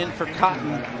back in for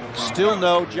Cotton. Still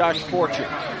no Josh Fortune.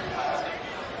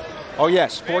 Oh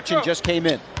yes, Fortune just came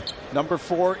in. Number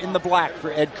 4 in the black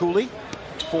for Ed Cooley.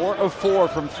 4 of 4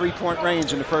 from three-point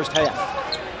range in the first half.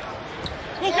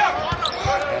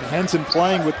 And Henson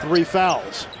playing with 3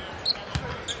 fouls.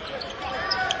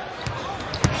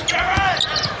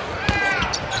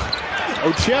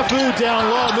 Ochefu down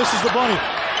low, misses the bunny.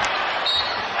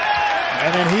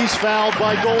 And then he's fouled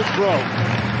by Goldsboro.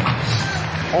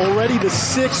 Already the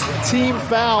 6th team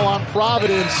foul on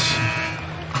Providence.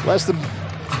 Less than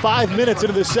 5 minutes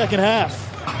into the second half.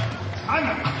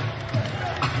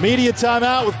 Media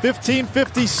timeout with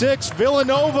 15:56.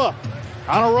 Villanova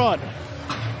on a run.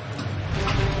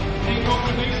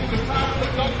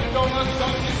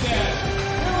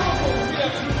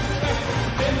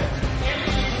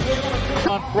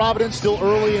 On Providence, still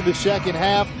early in the second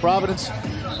half. Providence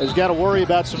has got to worry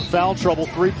about some foul trouble.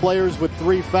 3 players with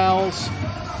 3 fouls.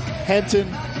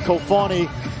 Henton, Kofani,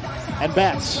 and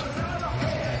Batts.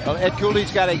 Well, Ed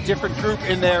Cooley's got a different group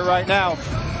in there right now.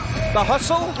 The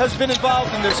hustle has been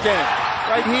involved in this game.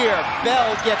 Right here,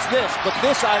 Bell gets this, but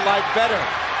this I like better.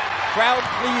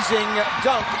 Crowd-pleasing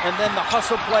dunk, and then the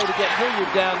hustle play to get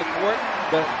Hilliard down the court.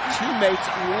 The teammates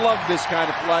love this kind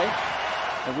of play,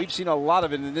 and we've seen a lot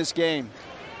of it in this game.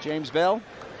 James Bell,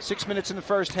 6 minutes in the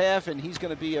first half, and he's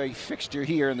going to be a fixture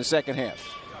here in the second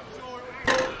half.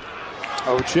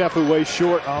 Ochefu way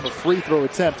short on the free throw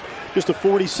attempt. Just a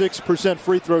 46%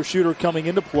 free throw shooter coming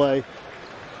into play.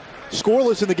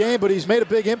 Scoreless in the game, but he's made a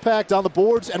big impact on the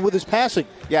boards and with his passing.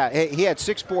 Yeah, he had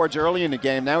 6 boards early in the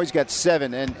game. Now he's got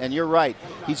 7, and you're right.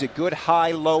 He's a good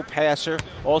high-low passer,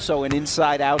 also an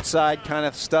inside-outside kind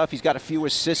of stuff. He's got a few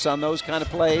assists on those kind of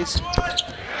plays.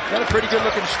 Got a pretty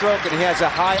good-looking stroke, and he has a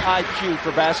high IQ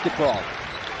for basketball.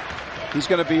 He's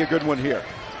going to be a good one here.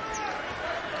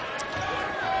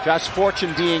 Josh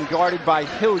Fortune being guarded by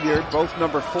Hilliard, both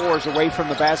number 4s away from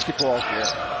the basketball here.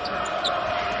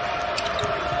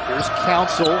 Here's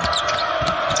Council.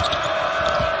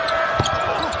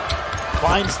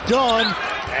 Finds Dunn,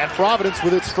 and Providence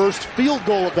with its first field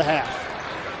goal of the half.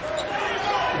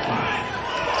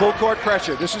 Full court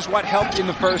pressure. This is what helped in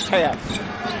the first half.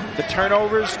 The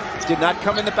turnovers did not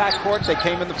come in the backcourt, they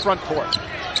came in the front court.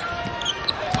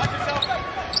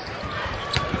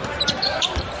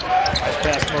 Nice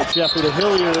pass from Ochefu to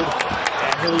Hilliard,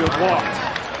 and Hilliard walked.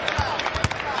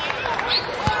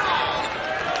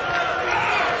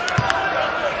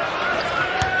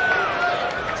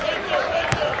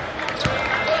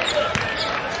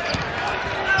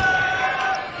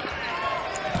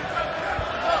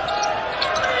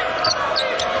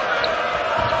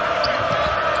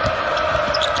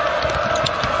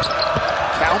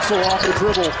 Council off the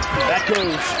dribble. That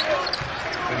goes.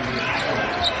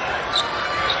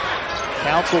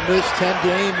 Council missed 10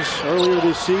 games earlier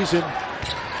this season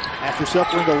after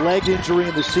suffering a leg injury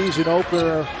in the season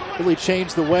opener. Really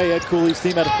changed the way Ed Cooley's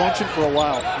team had to function for a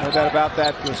while. No doubt about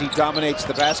that, because he dominates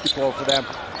the basketball for them.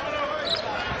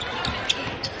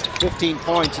 15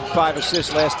 points and 5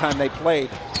 assists last time they played.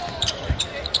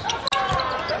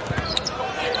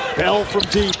 Bell from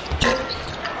deep.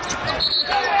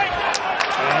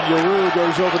 And Yarou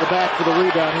goes over the back for the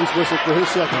rebound. He's whistled for his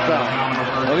second foul.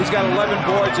 Well, he's got 11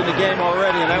 boards in the game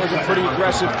already, and that was a pretty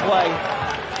aggressive play.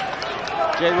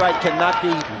 Jay Wright cannot be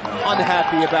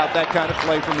unhappy about that kind of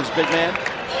play from his big man.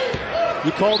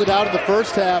 You called it out in the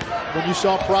first half when you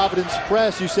saw Providence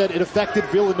press. You said it affected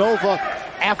Villanova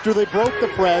after they broke the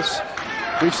press.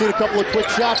 We've seen a couple of quick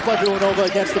shots by Villanova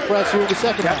against the press here in the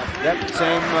second half. That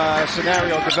same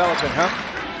scenario developing, huh?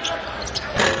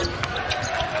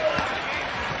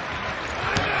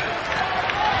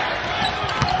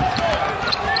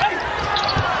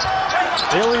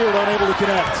 Hilliard unable to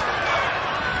connect.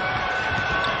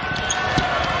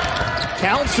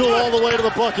 Council all the way to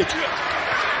the bucket.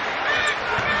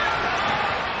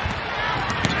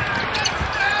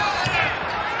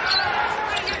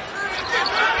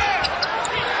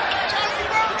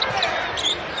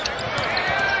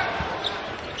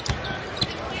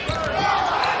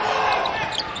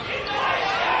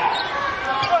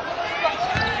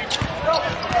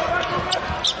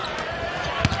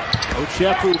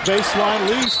 Sheffield baseline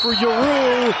leaves for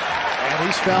Yaru, and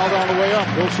he's fouled on the way up.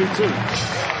 He'll shoot two.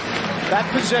 That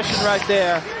possession right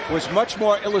there was much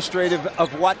more illustrative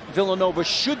of what Villanova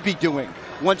should be doing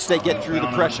once they get through the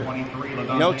pressure.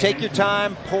 You know, take your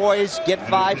time, poise, get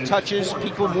 5 touches.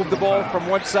 People move the ball from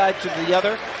one side to the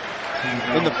other.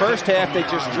 In the first half, they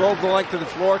just drove the length of the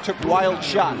floor, took wild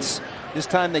shots. This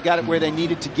time they got it where they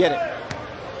needed to get it.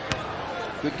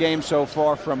 Good game so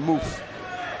far from Moof.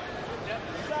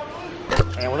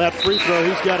 And with that free throw,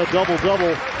 he's got a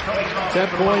double-double. 10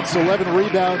 points, 11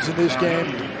 rebounds in this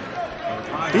game.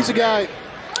 He's a guy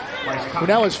who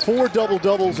now has 4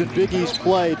 double-doubles in Big East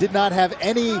play. Did not have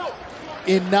any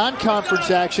in non-conference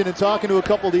action. And talking to a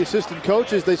couple of the assistant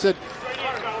coaches, they said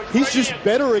he's just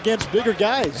better against bigger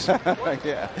guys.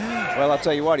 Yeah. Well, I'll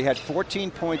tell you what, he had 14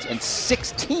 points and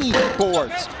 16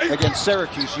 boards against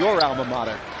Syracuse, your alma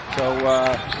mater. So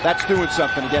that's doing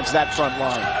something against that front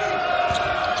line.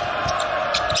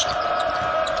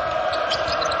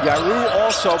 Yaru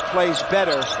also plays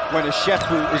better when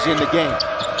Oshefu is in the game.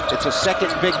 It's a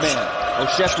second big man.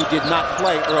 Oshefu did not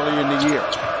play early in the year.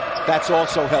 That's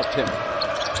also helped him.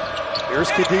 Here's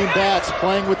Kadeem Batts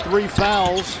playing with 3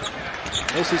 fouls.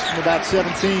 This is from about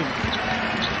 17.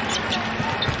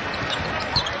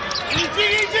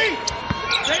 Easy.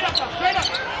 Straight up.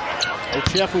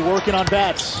 Oshefu working on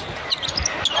Batts.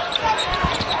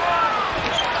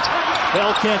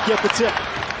 Bell can't get the tip.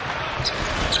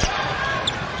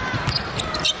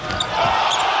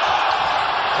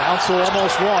 Council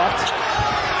almost walked.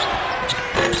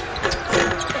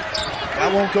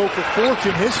 That won't go for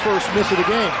Fortune, his first miss of the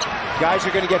game. Guys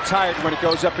are going to get tired when it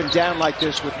goes up and down like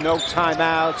this with no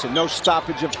timeouts and no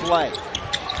stoppage of play.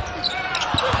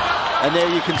 And there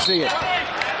you can see it.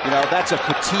 You know, that's a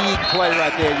fatigue play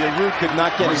right there. Yaru could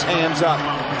not get his hands up.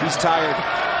 He's tired.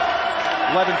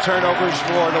 11 turnovers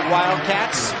for the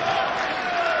Wildcats.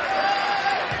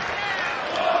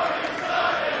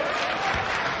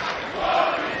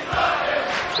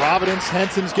 Providence,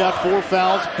 Henson's got 4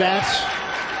 fouls. Batts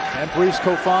and Bryce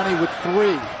Cotton with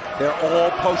 3. They're all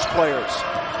post players.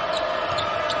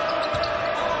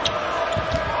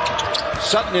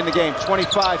 Sutton in the game,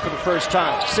 25 for the first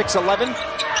time. 6'11",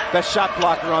 best shot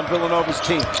blocker on Villanova's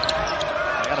team. They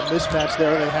got a mismatch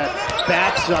there. They had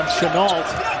Batts on Chenault.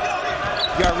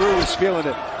 Yaru is feeling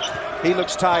it. He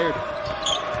looks tired.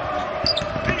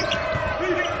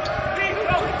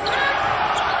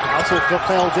 Council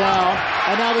fell down.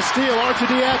 And now the steal,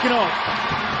 Arcidiacono.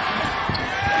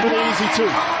 Pretty easy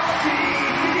too.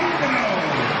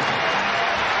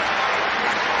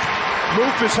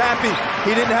 Moof is happy.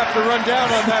 He didn't have to run down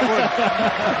on that one.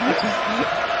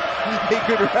 He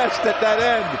could rest at that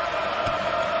end.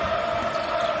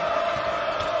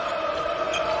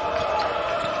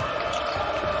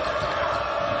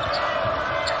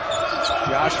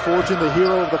 Josh Fortune, the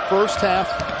hero of the first half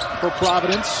for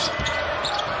Providence.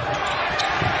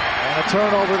 And a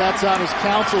turnover, that's on his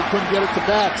Council, couldn't get it to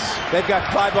Batts. They've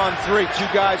got 5 on 3.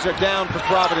 2 guys are down for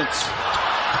Providence.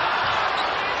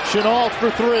 Chenault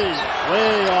for 3,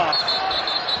 way off.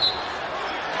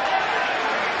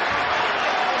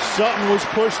 Sutton was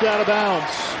pushed out of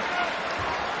bounds.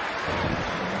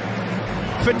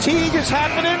 Fatigue is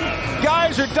happening.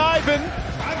 Guys are diving.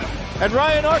 And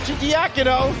Ryan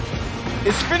Arcidiacono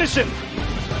is finishing.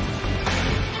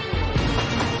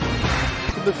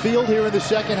 From the field here in the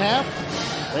second half.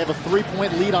 They have a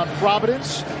 3-point lead on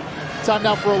Providence. Time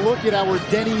now for a look at our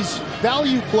Denny's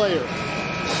value player.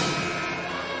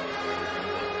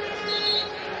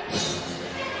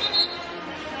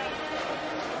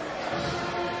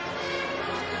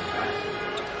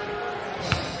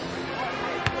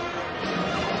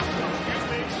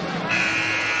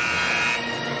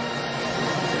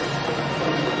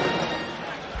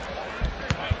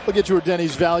 We'll get your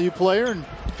Denny's value player in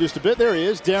just a bit. There he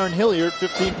is, Darren Hilliard,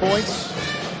 15 points,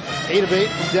 8 of 8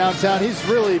 from downtown. He's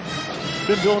really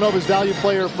been Villanova's value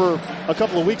player for a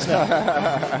couple of weeks now.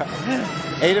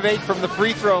 8 of 8 from the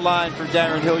free throw line for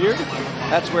Darren Hilliard.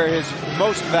 That's where his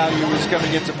most value is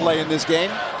coming into play in this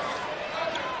game.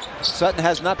 Sutton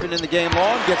has not been in the game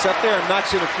long, gets up there and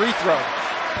knocks in a free throw.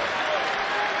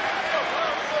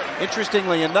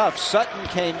 Interestingly enough, Sutton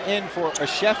came in for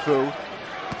Oshefu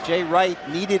Jay Wright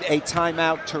needed a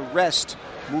timeout to rest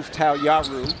Muftau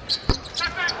Yaru.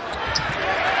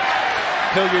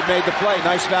 Hilliard made the play.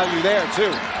 Nice value there,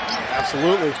 too.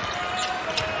 Absolutely.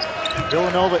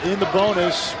 Villanova in the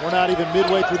bonus. We're not even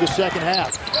midway through the second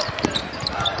half.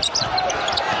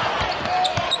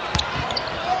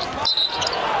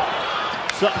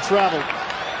 Sutton traveled.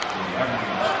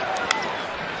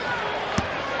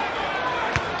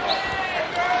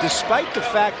 Despite the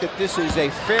fact that this is a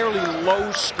fairly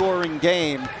low-scoring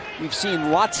game, we've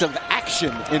seen lots of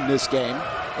action in this game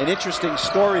and interesting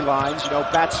storylines. You know,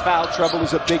 Bats foul trouble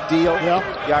is a big deal. Yep.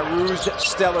 Yaru's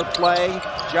stellar play,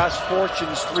 Josh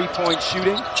Fortune's three-point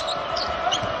shooting,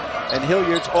 and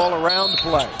Hilliard's all-around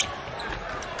play.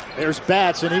 There's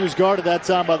Bats, and he was guarded that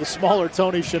time by the smaller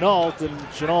Tony Chenault,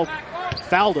 and Chenault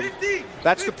fouled him.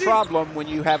 That's the problem when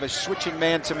you have a switching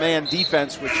man-to-man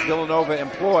defense, which Villanova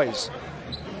employs.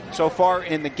 So far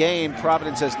in the game,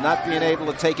 Providence has not been able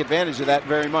to take advantage of that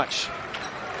very much.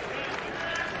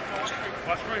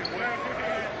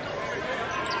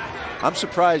 I'm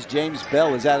surprised James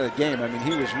Bell is out of the game. I mean,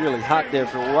 he was really hot there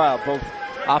for a while, both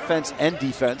offense and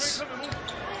defense.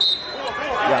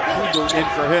 Yakubu in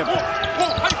for him.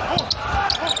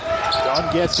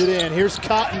 Dunn gets it in. Here's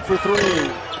Cotton for three.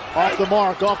 Off the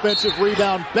mark, offensive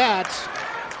rebound, Bats.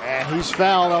 And he's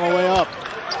fouled on the way up.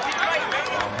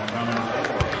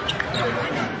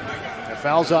 The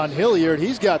foul's on Hilliard.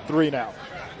 He's got three now.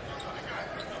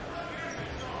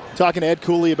 Talking to Ed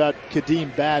Cooley about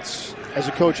Kadeem Bats. As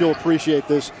a coach, you'll appreciate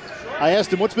this. I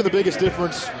asked him, what's been the biggest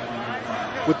difference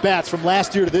with Bats from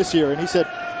last year to this year? And he said,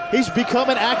 he's become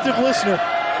an active listener. An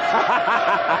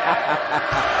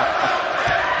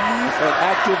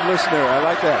active listener. I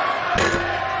like that.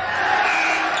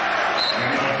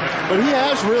 But he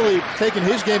has really taken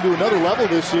his game to another level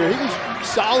this year. He was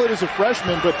solid as a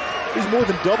freshman, but he's more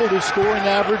than doubled his scoring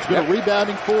average, been a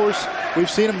rebounding force. We've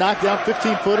seen him knock down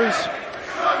 15-footers.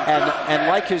 And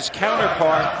like his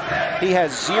counterpart, he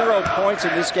has 0 points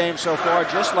in this game so far,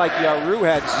 just like Yaru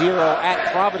had 0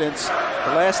 at Providence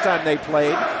the last time they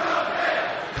played.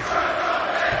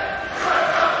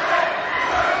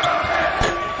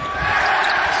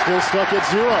 Still stuck at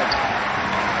 0.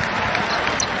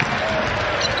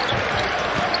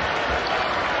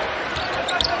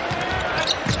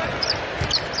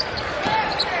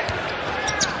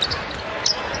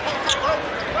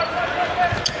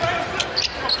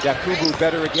 Yakubu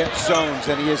better against zones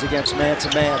than he is against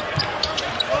man-to-man.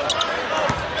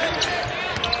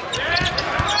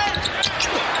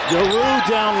 Yaru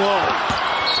down low.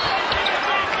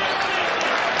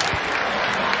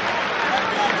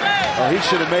 Oh, he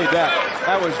should have made that.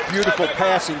 That was beautiful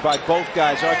passing by both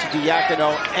guys,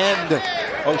 Arcidiacono and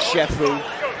Oshefu.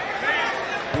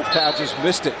 Muftau just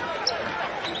missed it.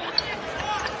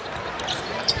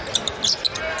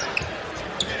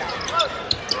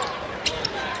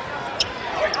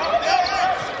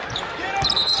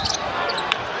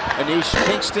 Anish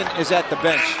Kingston is at the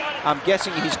bench. I'm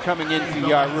guessing he's coming in for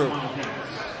Yaru.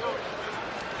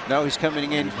 No, he's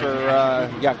coming in for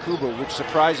Yakubu, which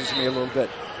surprises me a little bit.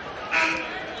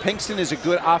 Pinkston is a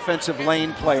good offensive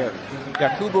lane player.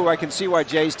 Yakubu, I can see why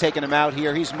Jay's taking him out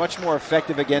here. He's much more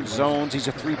effective against zones. He's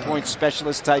a three-point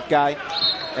specialist type guy.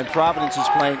 And Providence is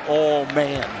playing all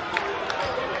man.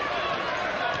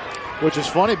 Which is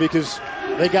funny because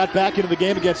they got back into the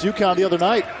game against UConn the other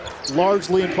night,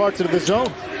 largely in parts of the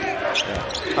zone.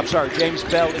 I'm sorry, James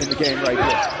Bell in the game right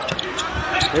here.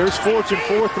 Here's Fortune,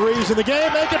 4 threes in the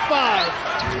game, make it 5.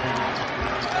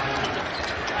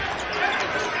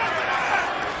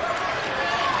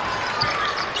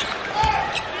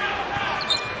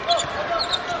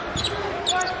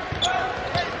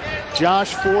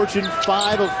 Josh Fortune,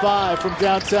 5 of 5 from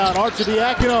downtown.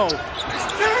 Arcidiacono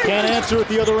can't answer at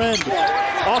the other end.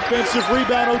 Offensive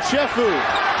rebound,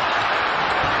 Oshefu.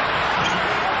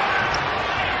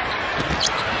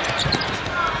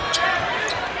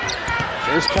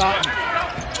 There's Cotton.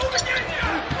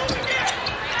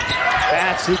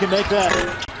 Bats, he can make that.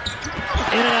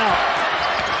 In and out.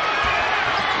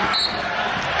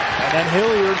 And then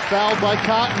Hilliard fouled by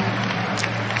Cotton.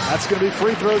 That's going to be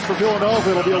free throws for Villanova.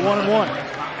 It'll be a 1-and-1.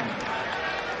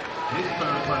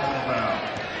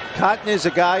 Cotton is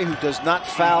a guy who does not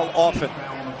foul often.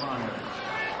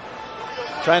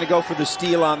 Trying to go for the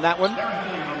steal on that one.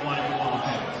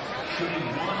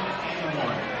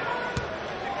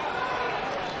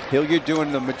 Hilliard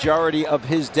doing the majority of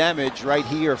his damage right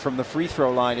here from the free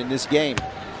throw line in this game.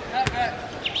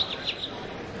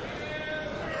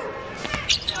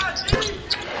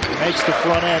 Makes the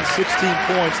front end, 16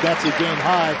 points. That's a game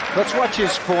high. Let's watch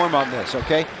his form on this,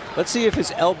 okay? Let's see if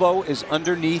his elbow is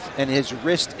underneath and his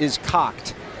wrist is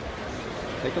cocked.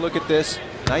 Take a look at this.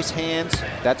 Nice hands.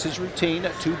 That's his routine.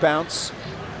 2 bounce.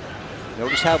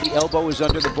 Notice how the elbow is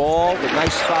under the ball. The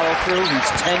nice follow through. He's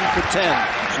 10 for 10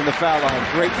 from the foul line.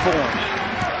 Great form.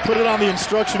 Put it on the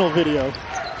instructional video.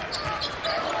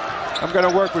 I'm going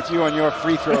to work with you on your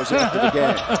free throws after the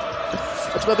game.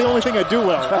 That's about the only thing I do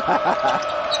well.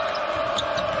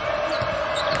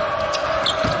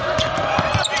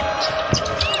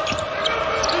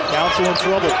 Council in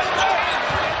trouble.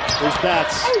 There's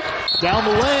Bats. Down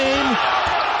the lane.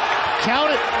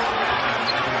 Count it.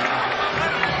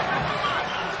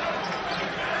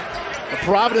 The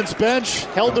Providence bench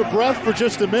held their breath for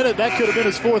just a minute. That could have been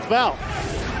his 4th foul.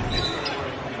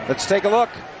 Let's take a look.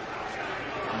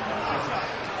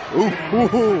 Ooh.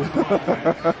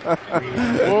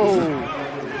 Whoa.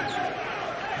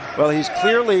 Well, he's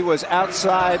clearly was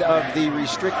outside of the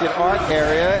restricted arc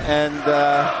area, and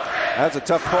that's a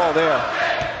tough call there.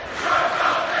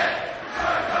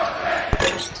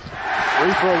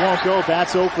 Free throw won't go.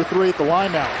 Bats 0 for 3 at the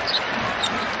line now.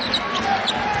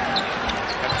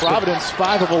 Providence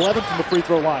 5 of 11 from the free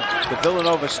throw line. The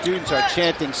Villanova students are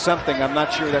chanting something. I'm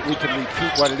not sure that we can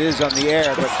repeat what it is on the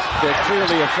air, but they're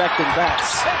clearly affecting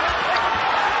Bats.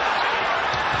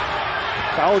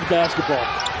 College basketball.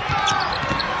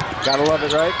 Gotta love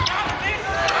it, right?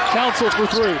 Council for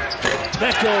 3.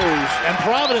 That goes, and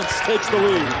Providence takes the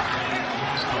lead.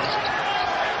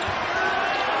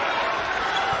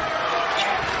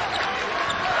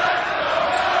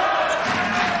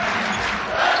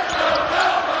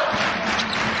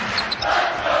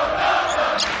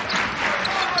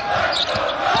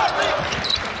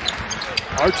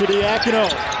 Arcidiacono.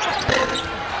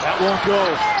 That won't go.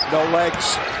 No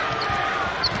legs.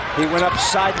 He went up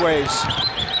sideways.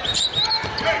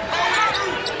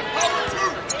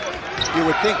 You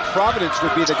would think Providence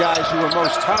would be the guys who are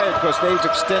most tired because they've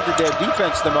extended their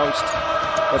defense the most.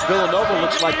 But Villanova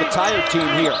looks like the tired team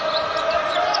here.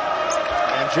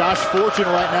 And Josh Fortune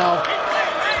right now.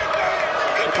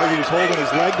 Looks like he was holding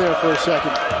his leg there for a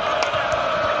second.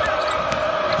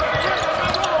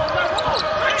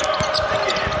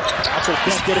 Also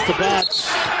can't get it to Bats.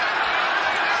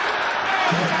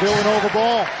 Villanova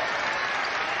ball.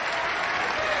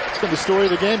 It's been the story of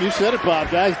the game. You said it, Bob.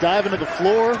 Guys diving to the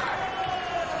floor.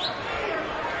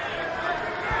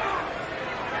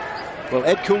 Well,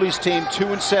 Ed Cooley's team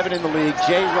 2-7 in the league.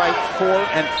 Jay Wright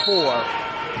 4-4.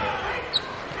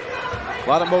 A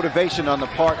lot of motivation on the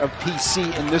part of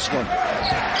PC in this one.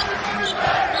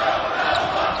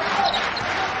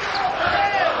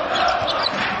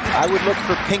 I would look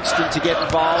for Pinkston to get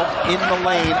involved in the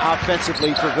lane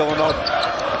offensively for Villanova.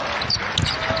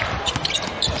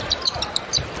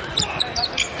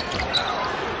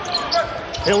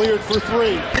 Hilliard for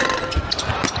 3.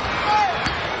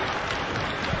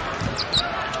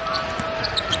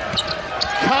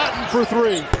 Cotton for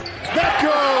 3. That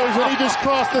goes, and he just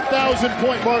crossed the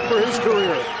 1,000-point mark for his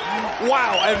career.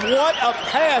 Wow, and what a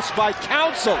pass by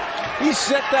Council. He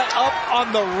set that up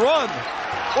on the run.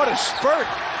 What a spurt.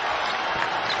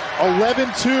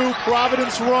 11-2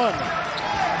 Providence run.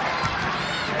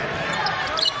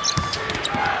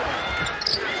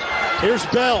 Here's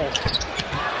Bell.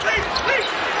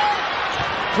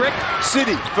 Brick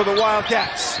City for the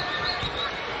Wildcats.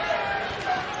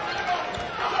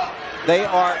 They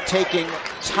are taking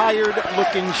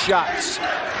tired-looking shots.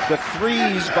 The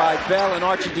threes by Bell and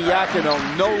Arcidiacono,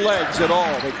 no legs at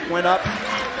all. They went up,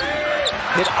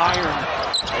 hit iron.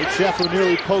 Sheffer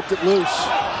nearly poked it loose.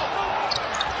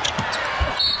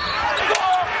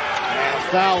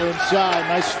 Foul inside.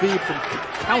 Nice feed from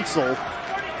Council.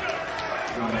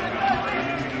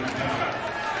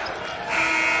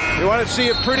 You want to see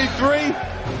a pretty 3?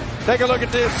 Take a look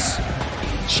at this.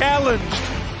 Challenge.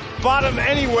 Bottom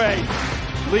anyway.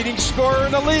 Leading scorer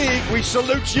in the league. We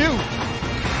salute you.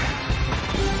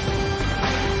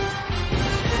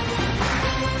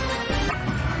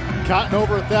 Cotton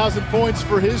over 1,000 points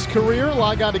for his career.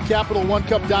 Log on to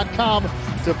CapitalOneCup.com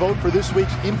to vote for this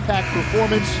week's impact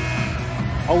performance.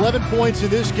 11 points in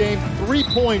this game.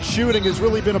 3-point shooting has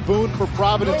really been a boon for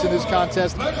Providence in this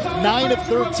contest. 9 of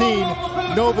 13.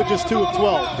 Nova just 2 of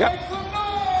 12. Yep.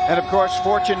 And of course,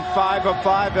 Fortune 5 of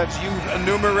 5, as you've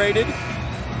enumerated.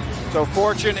 So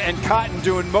Fortune and Cotton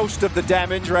doing most of the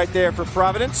damage right there for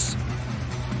Providence.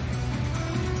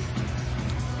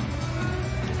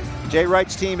 Jay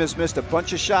Wright's team has missed a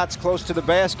bunch of shots close to the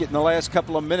basket in the last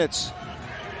couple of minutes.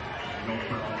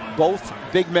 Both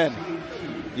big men,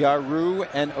 Yaru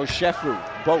and Oshefru,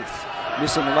 both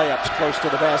missing layups close to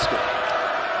the basket.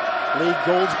 Lee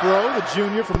Goldsboro, the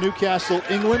junior from Newcastle,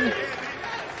 England.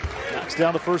 Got Knocks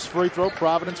down the first free throw.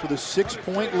 Providence with a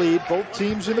 6-point lead. Both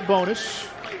teams in the bonus.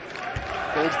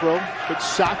 Goldsboro, big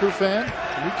soccer fan.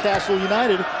 Newcastle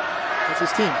United, that's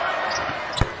his team.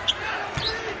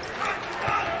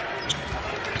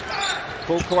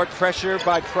 Full court pressure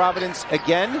by Providence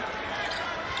again.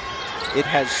 It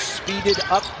has speeded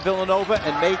up Villanova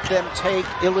and made them take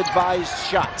ill-advised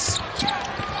shots.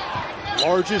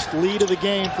 Largest lead of the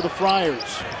game for the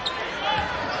Friars.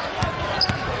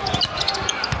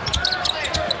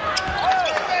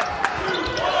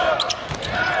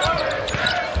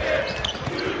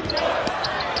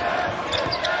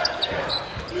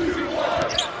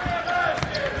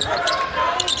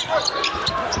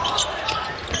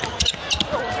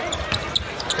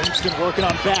 Kingston working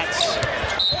on Batts.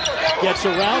 Gets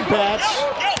around Batts,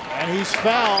 and he's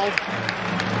fouled.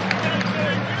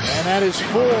 And that is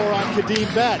 4 on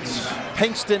Kadeem Batts.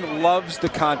 Pinkston loves the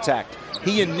contact.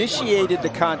 He initiated the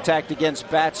contact against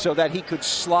Batts so that he could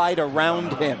slide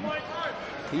around him.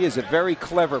 He is a very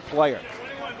clever player.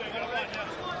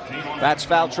 Batts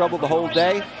foul trouble the whole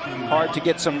day. Hard to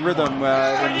get some rhythm in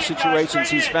the situations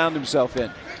he's found himself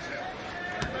in.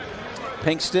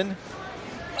 Pinkston,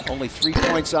 only 3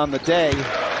 points on the day.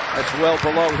 That's well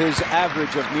below his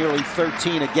average of nearly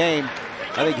 13 a game.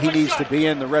 I think he needs to be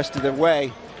in the rest of the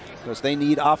way because they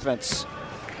need offense.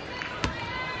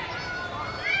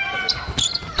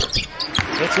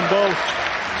 Hits them both.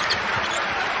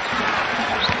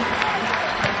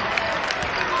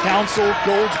 Council,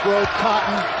 Goldsboro,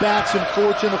 Cotton, Batts, and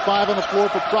Fortune. The 5 on the floor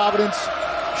for Providence.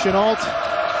 Chenault,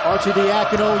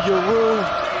 Archidiakono, Yaru,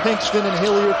 Pinkston, and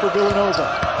Hilliard for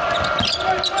Villanova.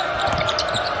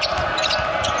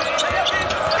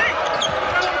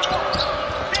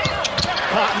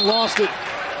 Cotton lost it.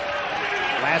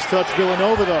 Last touch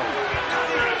Villanova, though.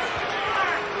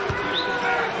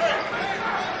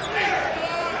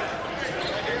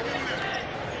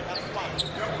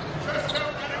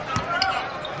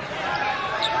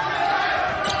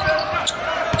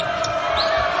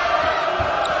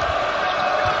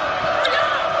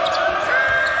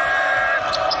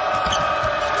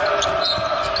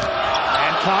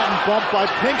 And Cotton bumped by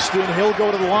Pinkston. He'll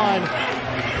go to the line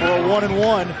for a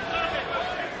 1-and-1.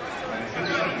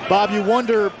 Bob, you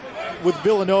wonder with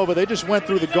Villanova, they just went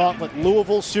through the gauntlet.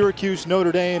 Louisville, Syracuse,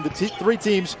 Notre Dame, the 3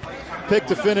 teams picked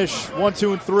to finish 1,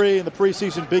 2, and 3 in the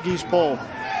preseason Big East poll.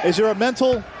 Is there a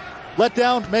mental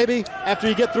letdown maybe after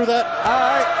you get through that?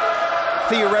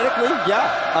 Theoretically,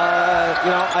 yeah.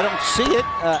 I don't see it.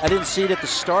 I didn't see it at the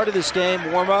start of this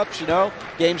game, warm-ups,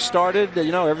 game started,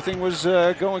 everything was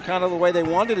going kind of the way they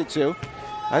wanted it to.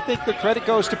 I think the credit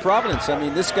goes to Providence. I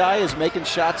mean, this guy is making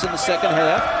shots in the second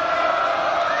half.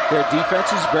 Their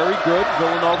defense is very good.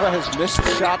 Villanova has missed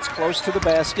shots close to the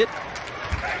basket.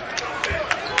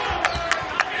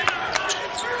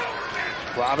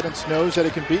 Providence knows that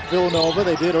it can beat Villanova.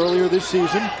 They did earlier this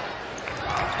season.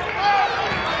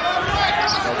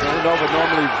 Well, Villanova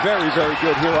normally very, very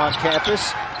good here on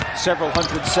campus. Several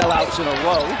hundred sellouts in a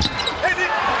row.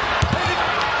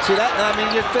 See that? I mean,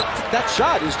 that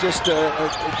shot is just,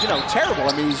 terrible.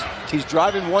 I mean, he's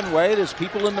driving one way. There's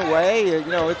people in the way.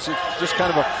 It's just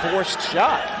kind of a forced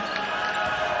shot.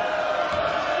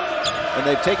 And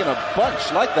they've taken a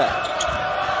bunch like that.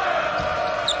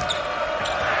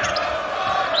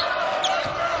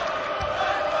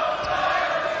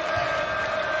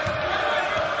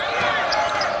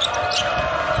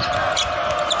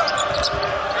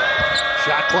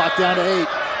 Shot clock down to 8.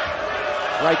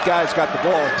 Right guy's got the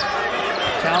ball.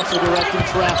 Council directing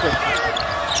traffic.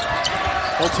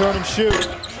 He'll turn and shoot.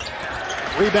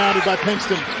 Rebounded by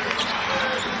Pinkston.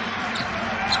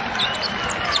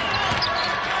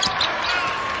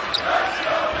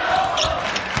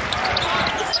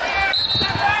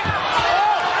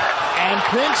 And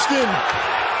Pinkston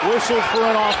whistles for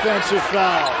an offensive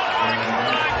foul.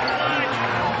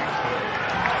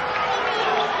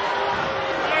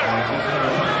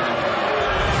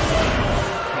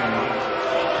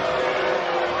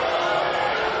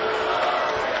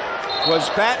 Was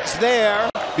Batts there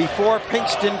before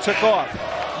Pinkston took off?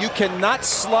 You cannot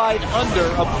slide under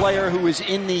a player who is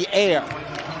in the air.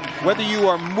 Whether you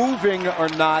are moving or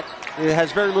not, it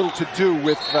has very little to do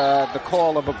with the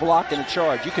call of a block and a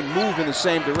charge. You can move in the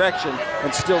same direction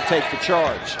and still take the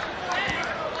charge.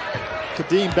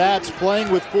 Kadeem Batts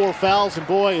playing with 4 fouls, and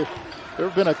boy, there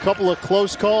have been a couple of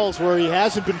close calls where he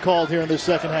hasn't been called here in the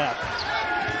second half.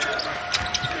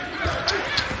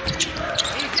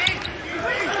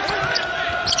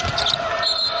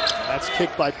 That's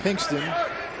kicked by Pinkston.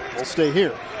 We'll stay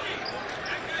here.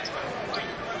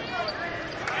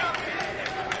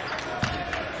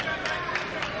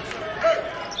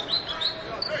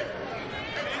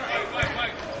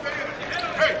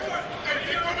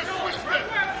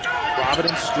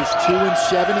 just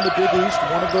 2-7 in the Big East.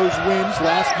 One of those wins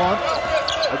last month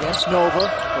against Nova.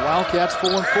 The Wildcats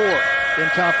 4-4 in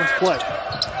conference play.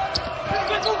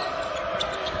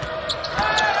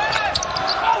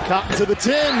 Cotton to the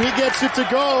 10. He gets it to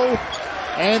go.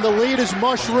 And the lead is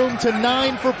mushroomed to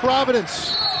 9 for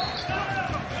Providence.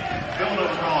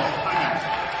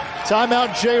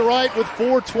 Timeout Jay Wright with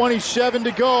 4:27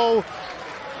 to go.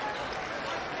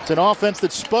 It's an offense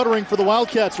that's sputtering for the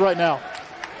Wildcats right now.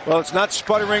 Well, it's not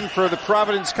sputtering for the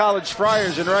Providence College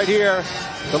Friars. And right here,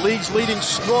 the league's leading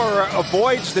scorer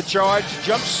avoids the charge,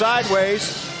 jumps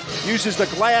sideways, uses the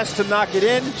glass to knock it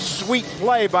in. Sweet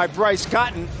play by Bryce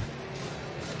Cotton.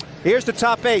 Here's the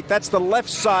top 8. That's the left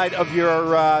side of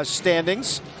your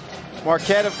standings.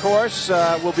 Marquette, of course,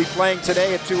 will be playing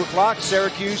today at 2 o'clock.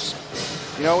 Syracuse,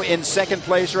 in second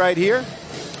place right here.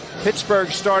 Pittsburgh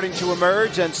starting to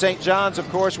emerge, and St. John's, of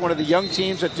course, one of the young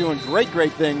teams that are doing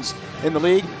great things in the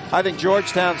league. I think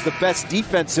Georgetown's the best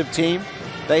defensive team.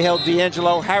 They held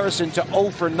D'Angelo Harrison to 0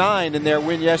 for 9 in their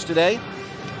win yesterday.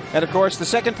 And, of course, the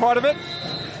second part of it,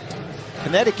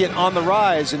 Connecticut on the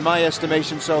rise, in my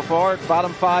estimation so far.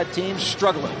 Bottom 5 teams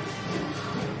struggling.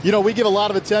 We give a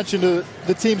lot of attention to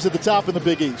the teams at the top in the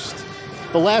Big East.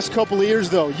 The last couple of years,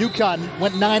 though, UConn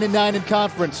went 9-9 in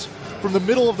conference, from the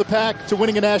middle of the pack to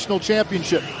winning a national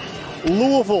championship.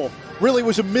 Louisville really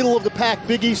was a middle-of-the-pack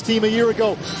Big East team a year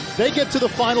ago. They get to the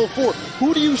Final Four.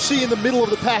 Who do you see in the middle of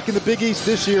the pack in the Big East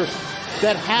this year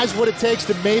that has what it takes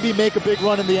to maybe make a big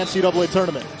run in the NCAA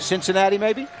tournament? Cincinnati,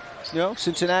 maybe?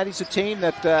 Cincinnati's a team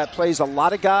that plays a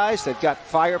lot of guys. They've got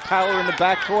firepower in the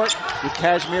backcourt with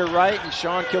Kashmir Wright and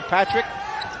Sean Kilpatrick.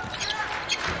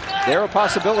 They're a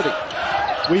possibility.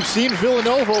 We've seen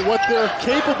Villanova, what they're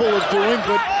capable of doing,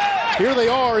 but here they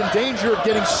are in danger of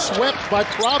getting swept by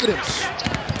Providence.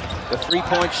 The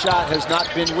three-point shot has not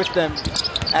been with them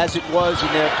as it was in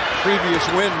their previous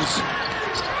wins.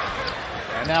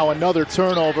 And now another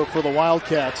turnover for the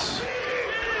Wildcats.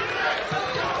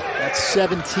 That's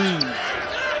 17.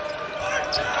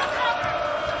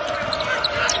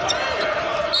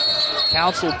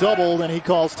 Council doubled, and he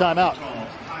calls timeout.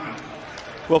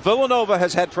 Well, Villanova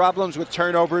has had problems with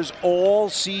turnovers all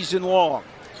season long.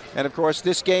 And, of course,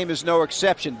 this game is no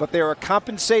exception. But there are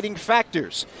compensating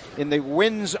factors in the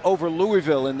wins over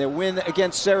Louisville and their win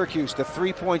against Syracuse. The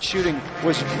three-point shooting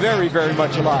was very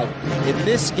much alive. In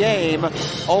this game,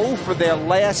 0 for their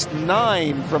last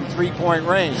 9 from three-point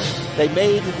range. They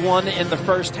made one in the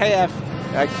first half.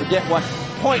 I forget what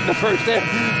point in the first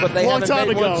half, but they haven't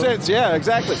made one since. Yeah,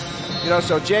 exactly.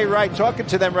 So Jay Wright talking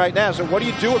to them right now. So what do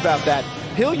you do about that?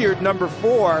 Hilliard, number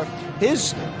 4,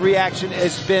 his reaction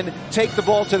has been take the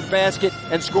ball to the basket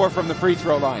and score from the free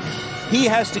throw line. He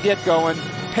has to get going.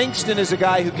 Pinkston is a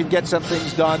guy who can get some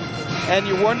things done. And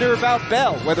you wonder about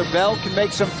Bell, whether Bell can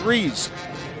make some threes.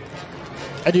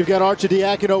 And you've got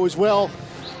Arcidiacono as well.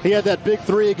 He had that big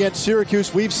 3 against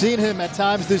Syracuse. We've seen him at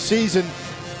times this season.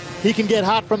 He can get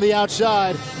hot from the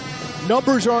outside.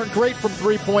 Numbers aren't great from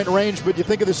three-point range, but you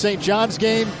think of the St. John's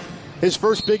game, his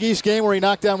first Big East game where he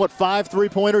knocked down, 5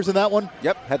 3-pointers in that one?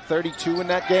 Yep, had 32 in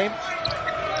that game.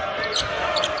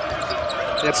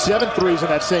 He had 7 threes in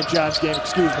that St. John's game,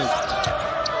 excuse me.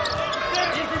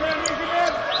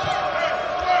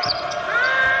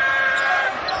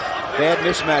 Bad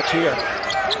mismatch here.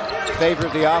 Favor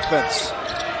of the offense.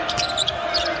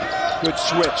 Good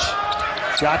switch.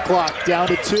 Shot clock down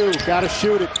to 2. Got to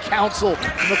shoot it. Council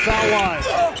from the foul line.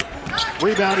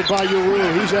 Rebounded by Uru.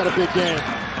 He's had a big game.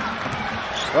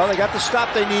 Well, they got the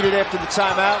stop they needed after the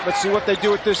timeout. Let's see what they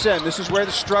do at this end. This is where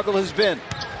the struggle has been.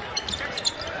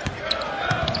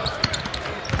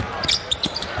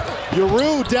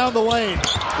 Uru down the lane.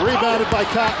 Rebounded by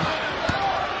Cotton.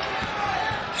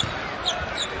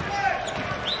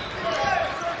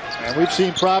 And we've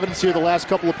seen Providence here the last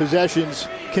couple of possessions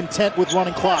content with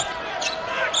running clock.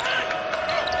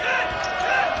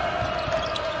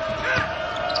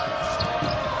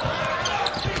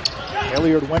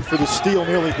 Hilliard went for the steal,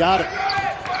 nearly got it.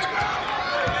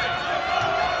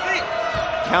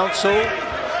 Council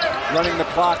running the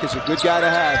clock is a good guy to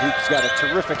have. He's got a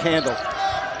terrific handle.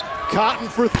 Cotton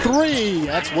for 3.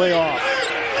 That's way off.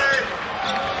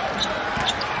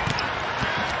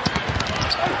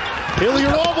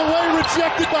 Hilliard all the way,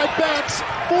 rejected by Bax.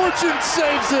 Fortune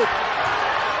saves it.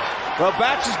 Well,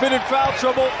 Bax has been in foul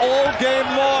trouble all game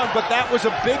long, but that was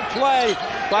a big play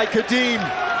by Kadeem.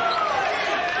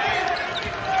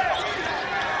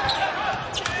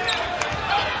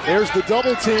 There's the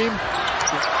double team.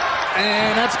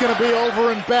 And that's going to be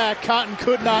over and back. Cotton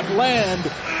could not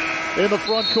land in the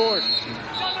front court.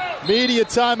 Media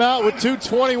timeout with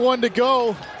 2:21 to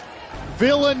go.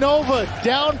 Villanova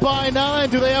down by 9.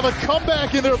 Do they have a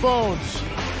comeback in their bones?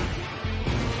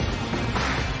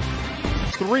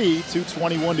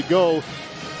 2:21 to go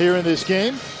here in this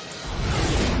game.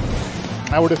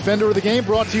 Our defender of the game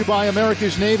brought to you by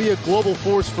America's Navy, a global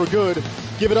force for good.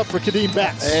 Give it up for Kadeem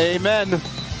Batts. Amen.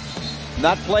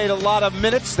 Not played a lot of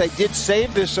minutes. They did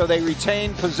save this, so they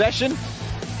retained possession.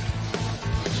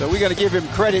 So we're going to give him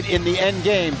credit in the end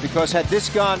game, because had this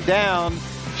gone down,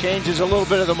 changes a little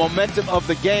bit of the momentum of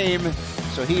the game.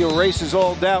 So he erases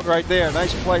all doubt right there.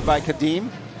 Nice play by Kadeem.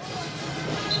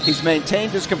 He's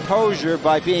maintained his composure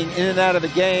by being in and out of the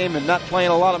game and not playing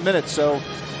a lot of minutes. So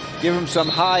give him some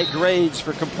high grades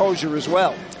for composure as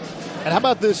well. And how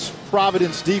about this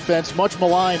Providence defense, much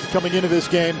maligned coming into this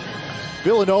game?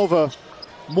 Villanova,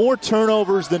 more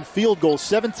turnovers than field goals,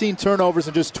 17 turnovers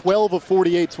and just 12 of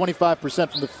 48,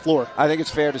 25% from the floor. I think it's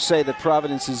fair to say that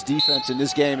Providence's defense in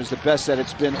this game is the best that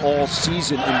it's been all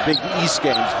season in Big East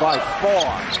games by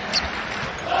far.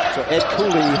 So Ed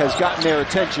Cooley has gotten their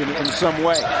attention in some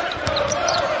way.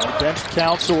 They benched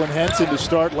Council and Henson to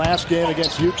start last game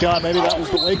against UConn. Maybe that was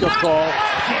the wake-up call.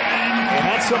 And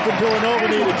that's something Villanova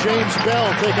needed. James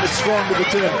Bell taking it strong to the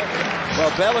tin.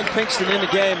 Well, Bell and Pinkston in the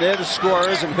game. They're the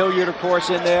scorers, and Hilliard, of course,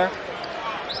 in there.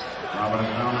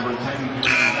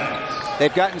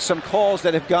 They've gotten some calls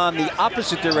that have gone the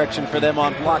opposite direction for them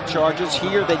on block charges.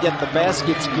 Here they get the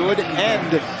baskets good,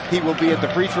 and he will be at the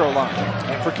free throw line.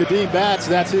 And for Kadeem Batts,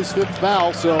 that's his 5th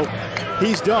foul, so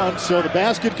he's done. So the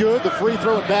basket good, the free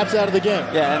throw, and Batts out of the game.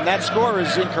 Yeah, and that score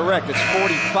is incorrect. It's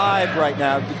 45 right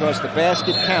now because the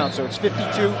basket counts. So it's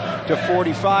 52 to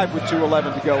 45 with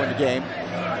 2:11 to go in the game.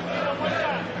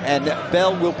 And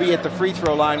Bell will be at the free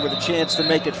throw line with a chance to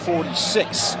make it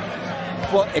 46.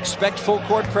 Well, expect full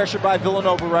court pressure by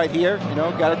Villanova right here. You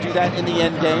know, got to do that in the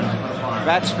end game.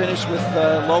 Batts finished with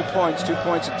low points, 2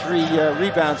 points and 3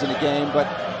 rebounds in the game, but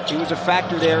he was a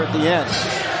factor there at the end.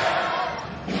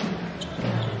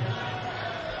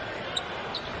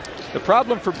 The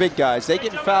problem for big guys, they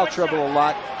get in foul trouble a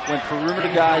lot when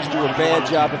perimeter guys do a bad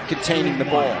job of containing the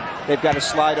ball. They've got to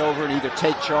slide over and either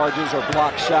take charges or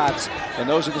block shots, and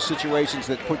those are the situations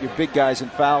that put your big guys in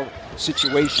foul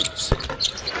situations.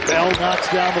 Bell knocks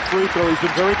down the free throw. He's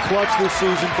been very clutch this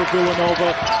season for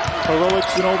Villanova.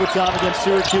 Heroics in overtime against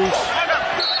Syracuse.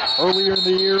 Earlier in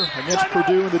the year against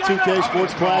Purdue in the 2K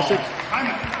Sports Classic.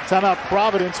 Timeout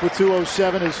Providence with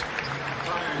 2:07 as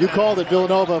you called it,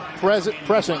 Villanova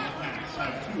pressing.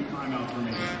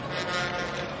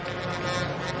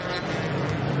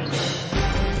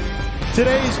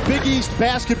 Today's Big East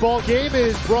basketball game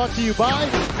is brought to you by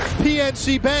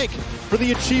PNC Bank. For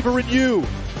the achiever in you,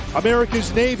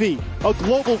 America's Navy, a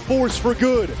global force for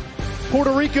good.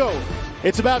 Puerto Rico,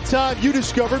 it's about time you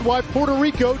discovered why Puerto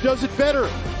Rico does it better.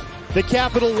 The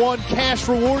Capital One Cash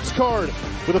Rewards Card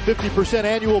with a 50%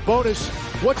 annual bonus.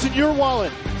 What's in your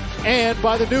wallet? And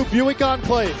by the new Buick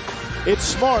Enclave. It's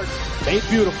smart, made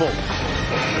beautiful.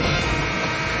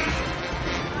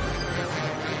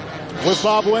 With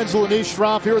Bob Wenzel and Ish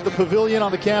Schroff here at the Pavilion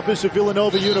on the campus of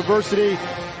Villanova University.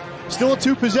 Still a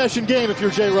 2-possession game if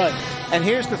you're Jay Wright. And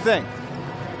here's the thing.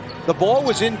 The ball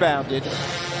was inbounded.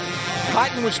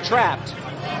 Cotton was trapped.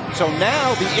 So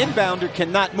now the inbounder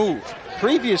cannot move.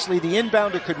 Previously, the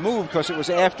inbounder could move because it was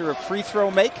after a free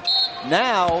throw make.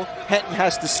 Now, Henton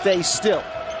has to stay still.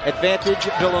 Advantage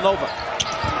Villanova.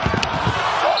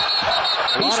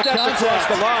 He stepped across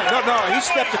the line. No, he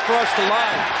stepped across the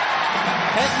line.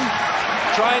 Henton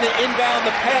trying to inbound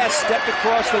the pass, stepped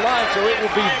across the line, so it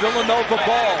will be Villanova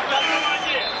ball.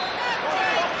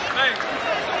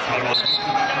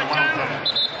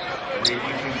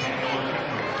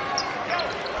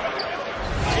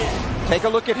 Take a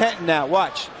look at Henton now.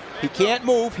 Watch. He can't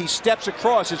move. He steps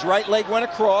across. His right leg went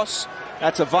across.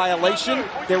 That's a violation.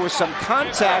 There was some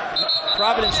contact.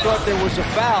 Providence thought there was a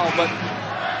foul, but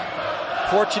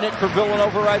fortunate for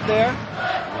Villanova right there.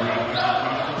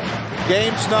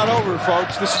 Game's not over,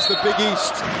 folks. This is the Big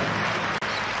East.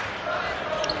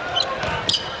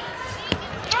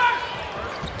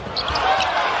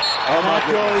 And that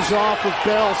goes off of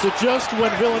Bell. So just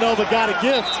when Villanova got a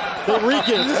gift, they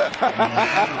re-gift.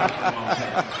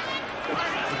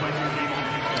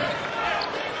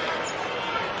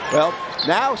 Well,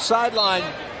 now sideline.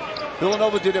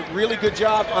 Villanova did a really good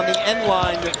job on the end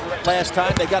line last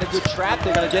time. They got a good trap.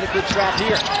 They're going to get a good trap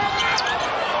here.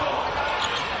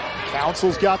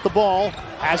 Council's got the ball,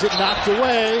 has it knocked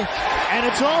away, and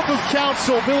it's off of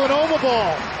Council. Villanova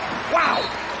ball. Wow.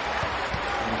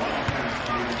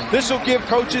 This will give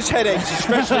coaches headaches,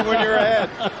 especially when you're ahead.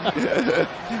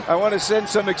 I want to send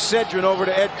some Excedrin over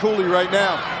to Ed Cooley right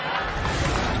now.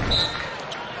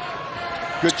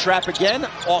 Good trap again,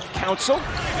 off counsel.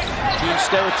 Team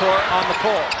Steratore on the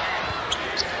call.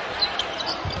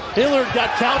 Hillard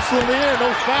got counsel in the air,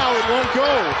 no foul, it won't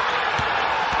go.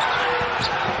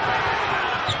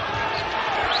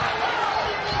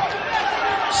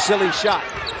 Silly shot.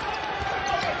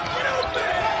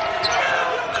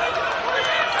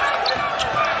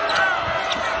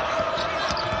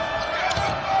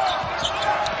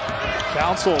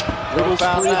 Counsel, little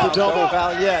free of the double. No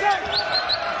foul yet.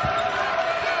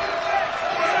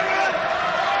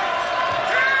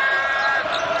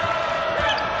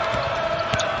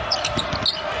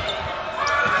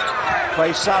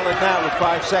 Play solid now with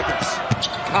 5 seconds.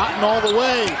 Cotton all the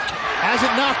way, has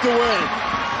it knocked away.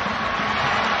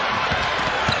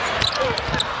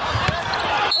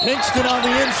 Pinkston on the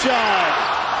inside,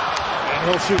 and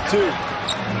he'll shoot 2.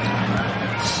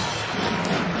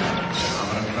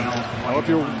 Now if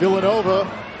you're Villanova,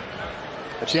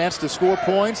 a chance to score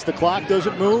points, the clock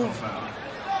doesn't move.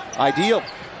 Ideal.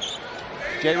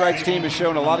 Jay Wright's team has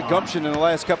shown a lot of gumption in the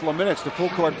last couple of minutes. The full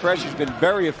court pressure has been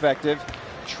very effective.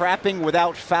 Trapping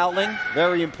without fouling,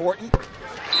 very important.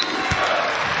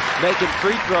 Making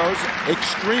free throws,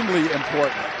 extremely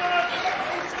important.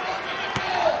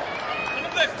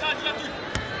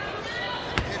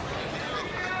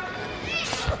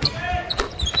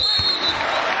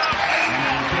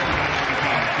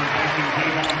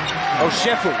 Oh,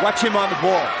 Sheffield, watch him on the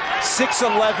ball.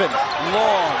 6'11",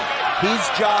 long. His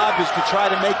job is to try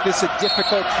to make this a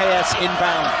difficult pass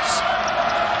inbounds.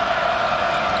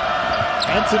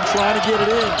 Henson trying to get it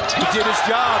in. He did his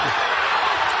job.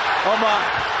 Oh my.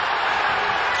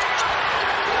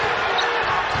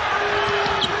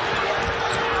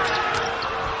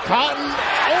 Cotton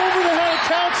over the head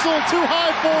counsel, too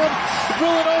high for him.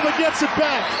 Villanova gets it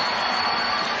back.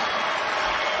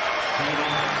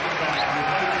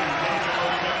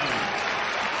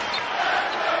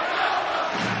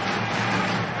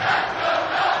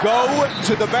 Go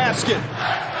to the basket.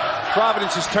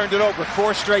 Providence has turned it over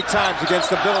 4 straight times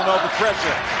against the Villanova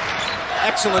pressure.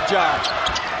 Excellent job.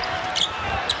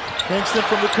 Pinkston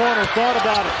from the corner, thought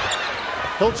about it.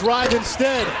 He'll drive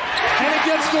instead. And it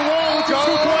gets the wall with the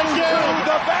 2-point game.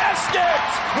 The basket!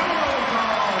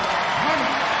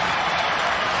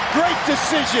 Great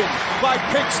decision by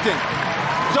Pinkston.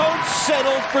 Don't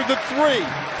settle for the 3.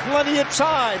 Plenty of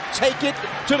time. Take it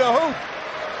to the hoop.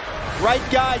 Right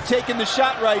guy taking the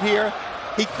shot right here.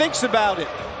 He thinks about it.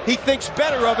 He thinks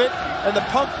better of it, and the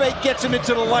pump fake gets him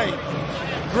into the lane.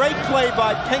 Great play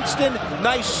by Pinkston.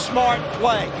 Nice, smart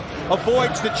play.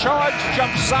 Avoids the charge,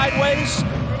 jumps sideways.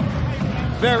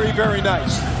 Very, very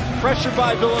nice. Pressure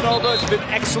by Villanova has been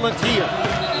excellent here.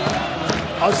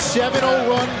 A 7-0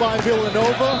 run by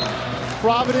Villanova.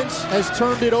 Providence has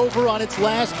turned it over on its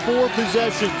last 4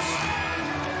 possessions.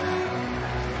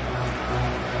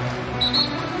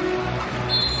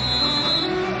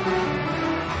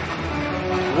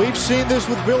 We've seen this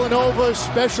with Villanova,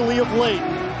 especially of late.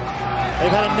 They've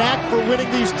had a knack for winning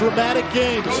these dramatic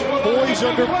games, poised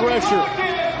under pressure.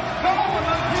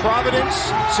 Providence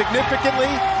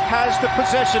significantly has the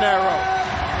possession arrow.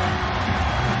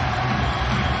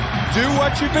 Do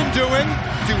what you've been doing.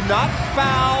 Do not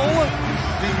foul.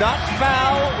 Do not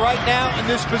foul right now in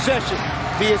this possession.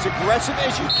 Be as aggressive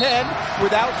as you can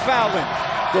without fouling.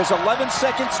 There's 11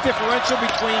 seconds differential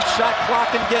between shot clock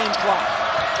and game clock.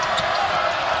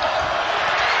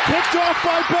 Picked off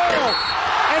by Bell,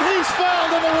 and he's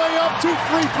fouled on the way up. 2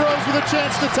 free throws with a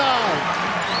chance to tie.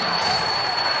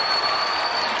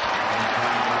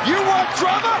 You want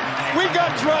drama? We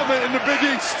got drama in the Big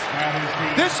East.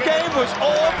 This game was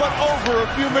all but over a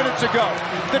few minutes ago.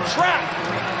 The trap,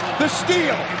 the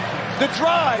steal, the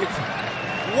drive.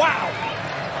 Wow.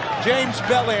 James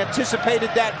Bell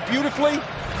anticipated that beautifully.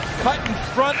 Cut in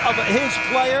front of his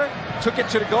player, took it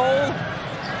to the goal.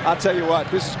 I'll tell you what,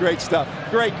 this is great stuff.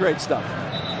 Great, great stuff.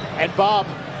 And Bob,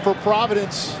 for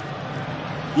Providence,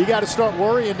 you got to start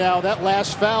worrying now. That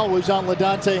last foul was on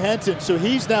LaDontae Henson, so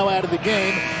he's now out of the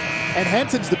game. And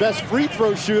Henson's the best free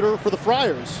throw shooter for the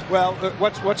Friars. Well,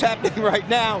 what's happening right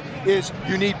now is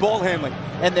you need ball handling,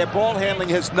 and their ball handling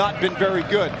has not been very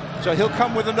good. So he'll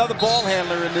come with another ball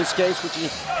handler in this case, which he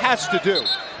has to do.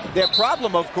 Their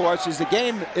problem, of course, is the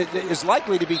game is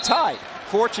likely to be tied.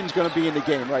 Fortune's going to be in the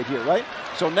game right here, right?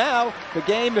 So now, the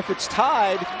game, if it's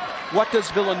tied, what does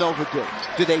Villanova do?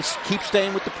 Do they keep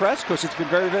staying with the press because it's been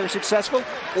very, very successful?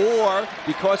 Or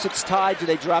because it's tied, do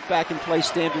they drop back and play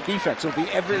standard defense? It'll be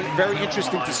very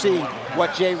interesting to see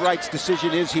what Jay Wright's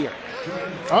decision is here.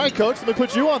 All right, Coach, let me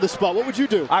put you on the spot. What would you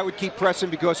do? I would keep pressing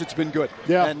because it's been good.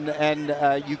 Yeah.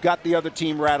 And you got the other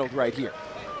team rattled right here.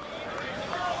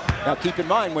 Now keep in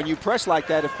mind, when you press like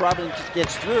that, if Providence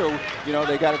gets through, you know,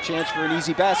 they got a chance for an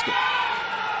easy basket.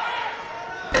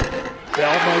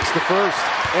 Bell makes the first.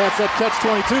 And it's that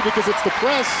catch-22 because it's the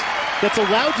press that's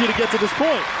allowed you to get to this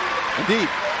point. Indeed.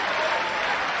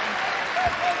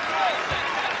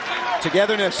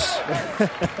 Togetherness.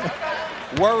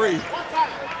 Worry.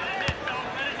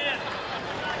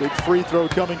 Big free throw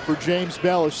coming for James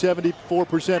Bell, a 74%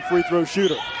 free throw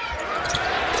shooter.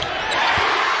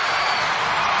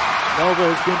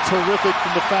 Nova has been terrific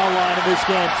from the foul line in this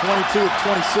game, 22 of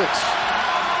 26.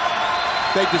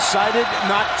 They decided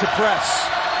not to press.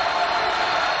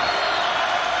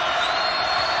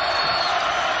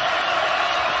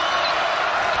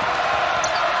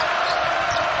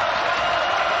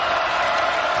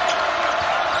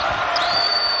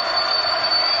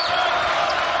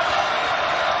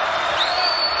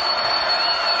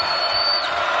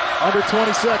 Under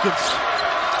 20 seconds.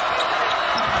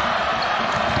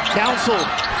 Council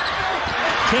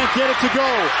can't get it to go.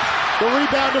 The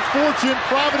rebound of fortune.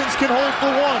 Providence can hold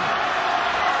for one.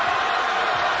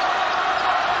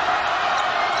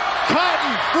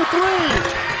 Cotton for three.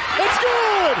 It's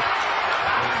good.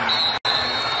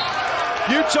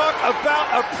 You talk about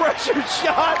a pressure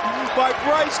shot by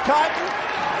Bryce Cotton.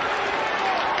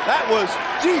 That was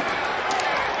deep.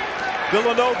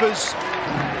 Villanova's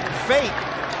fate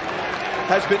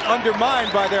has been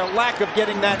undermined by their lack of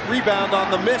getting that rebound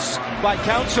on the miss by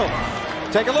Council.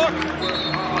 Take a look.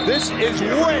 This is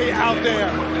way out there.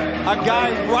 A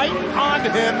guy right on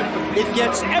him. It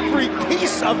gets every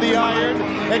piece of the iron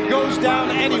and goes down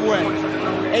anyway.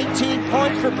 18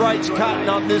 points for Bryce Cotton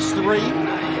on this three.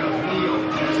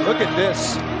 Look at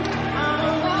this.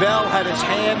 Bell had his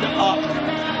hand up.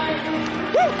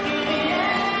 Woo!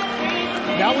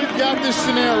 Now we've got this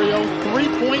scenario,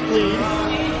 3-point lead.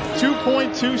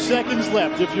 2.2 seconds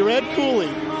left. If you're Ed Cooley,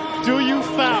 do you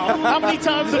foul? How many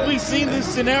times have we seen this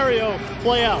scenario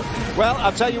play out? Well,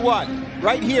 I'll tell you what.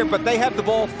 Right here, but they have the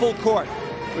ball full court.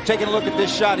 We're taking a look at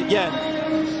this shot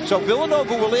again. So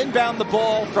Villanova will inbound the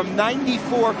ball from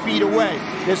 94 feet away.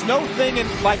 There's no thing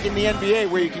like in the NBA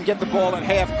where you can get the ball at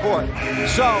half court.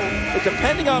 So,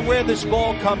 depending on where this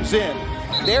ball comes in,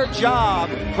 their job,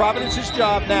 Providence's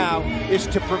job now, is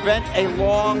to prevent a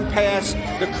long pass,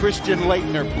 the Christian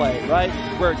Leitner play, right?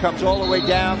 Where it comes all the way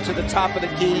down to the top of the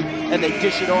key and they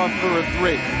dish it off for a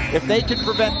three. If they can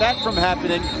prevent that from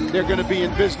happening, they're going to be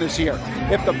in business here.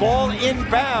 If the ball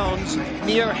inbounds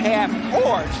near half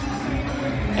court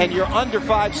and you're under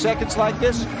 5 seconds like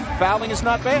this, fouling is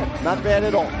not bad. Not bad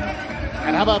at all.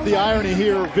 And how about the irony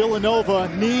here? Villanova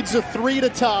needs a three to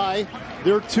tie.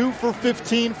 They're 2 for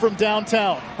 15 from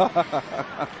downtown.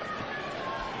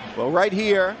 Well, right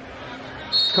here,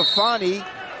 Kafani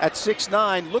at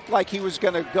 6'9" looked like he was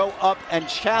going to go up and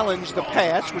challenge the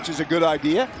pass, which is a good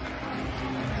idea.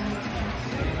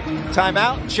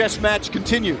 Timeout, chess match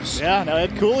continues. Yeah, now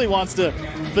Ed Cooley wants to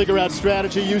figure out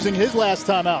strategy using his last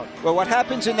timeout. Well, what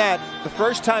happens in that, the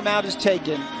first timeout is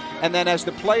taken, and then as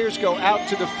the players go out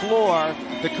to the floor,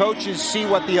 the coaches see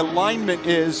what the alignment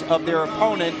is of their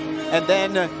opponent and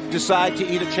then decide to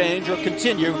either change or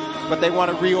continue, but they want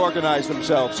to reorganize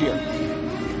themselves here.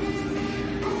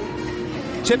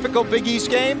 Typical Big East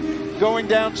game, going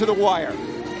down to the wire.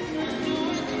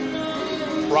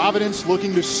 Providence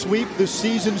looking to sweep the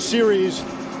season series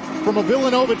from a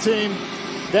Villanova team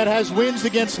that has wins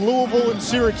against Louisville and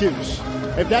Syracuse.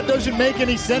 If that doesn't make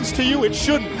any sense to you, it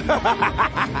shouldn't.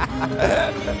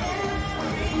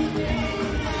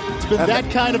 It's been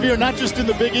that kind of year, not just in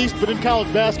the Big East, but in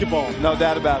college basketball. No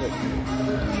doubt about it.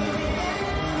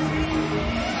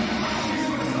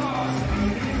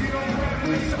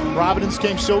 Providence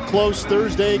came so close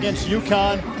Thursday against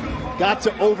UConn. Got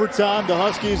to overtime. The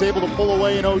Huskies able to pull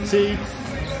away in OT.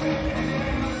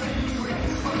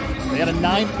 They had a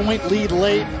 9-point lead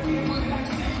late.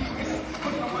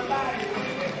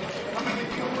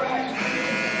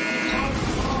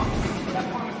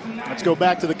 Let's go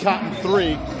back to the Cotton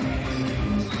three.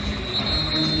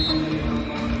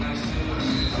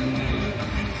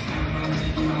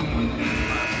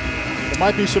 There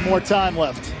might be some more time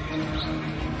left.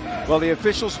 Well, the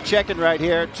officials checking right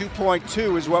here.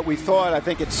 2.2 is what we thought. I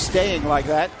think it's staying like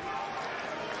that.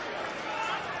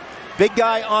 Big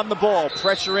guy on the ball,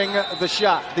 pressuring the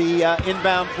shot, the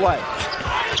inbound play.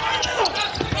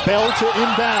 Bell to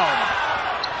inbound.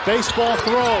 Baseball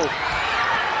throw.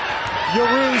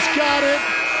 Yaru's got it.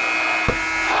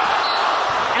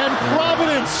 And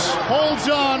Providence holds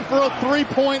on for a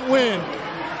 3-point win.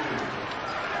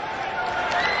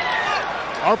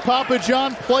 Our Papa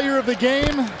John player of the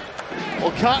game,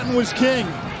 well, Cotton was king,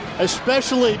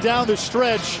 especially down the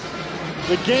stretch.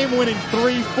 The game-winning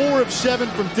three, 4 of 7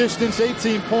 from distance,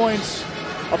 18 points.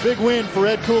 A big win for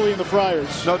Ed Cooley and the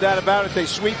Friars. No doubt about it. They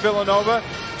sweep Villanova.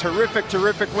 Terrific,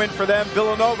 terrific win for them.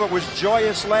 Villanova was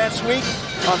joyous last week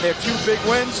on their 2 big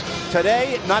wins.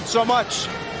 Today, not so much.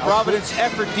 Providence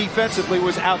effort defensively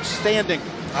was outstanding.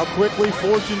 How quickly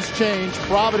fortunes change.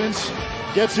 Providence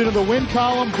gets into the win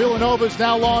column. Villanova's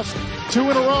now lost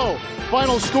 2 in a row.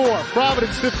 Final score,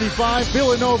 Providence 55,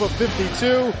 Villanova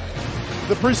 52.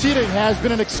 The preceding has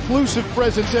been an exclusive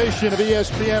presentation of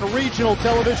ESPN Regional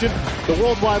Television, the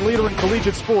worldwide leader in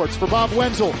collegiate sports. For Bob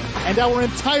Wenzel and our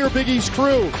entire Big East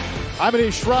crew, I'm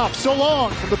Anish Shroff. So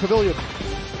long from the Pavilion.